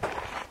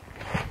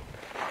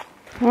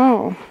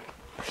 oh,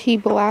 he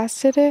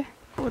blasted it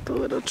with a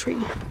little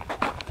tree.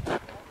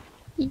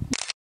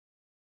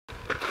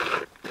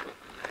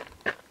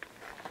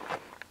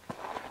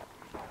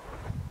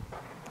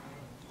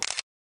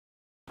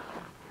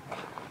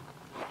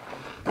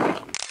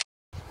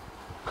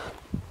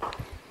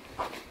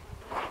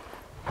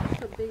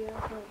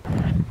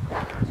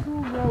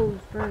 Two rows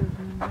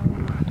version.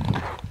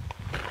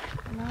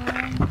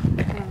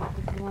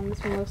 This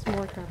one looks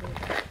more covered.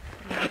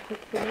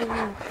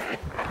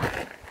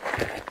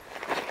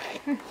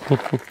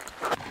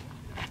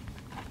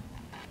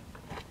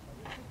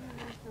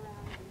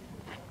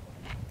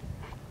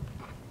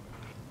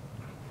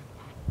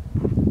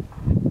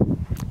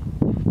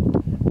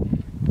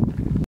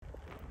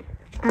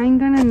 I'm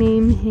gonna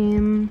name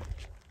him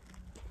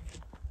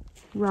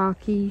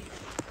Rocky.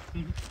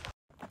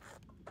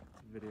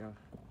 Video.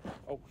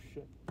 Oh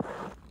shit.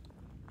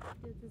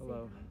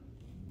 Hello.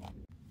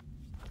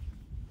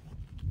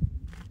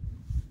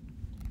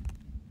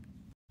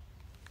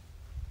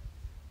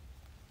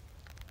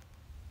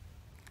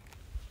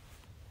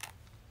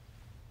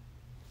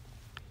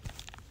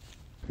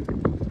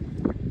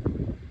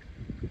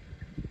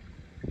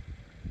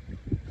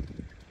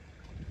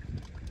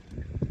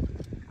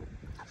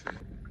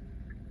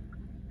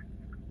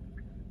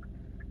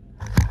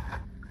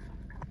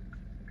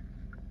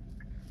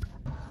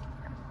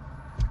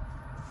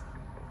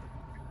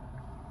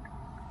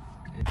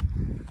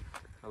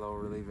 Hello,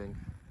 we're leaving.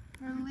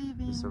 We're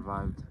leaving. We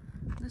survived.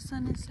 The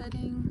sun is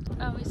setting.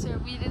 Oh, we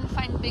didn't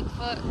find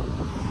Bigfoot.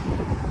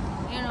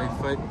 You know.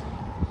 Bigfoot.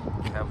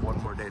 We have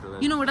one more day to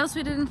live. You know what else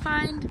we didn't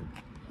find?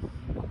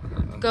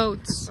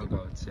 Goats. Oh,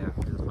 goats, yeah.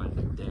 We didn't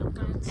find damn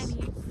goats.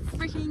 Any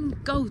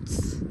freaking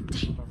goats.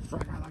 Damn.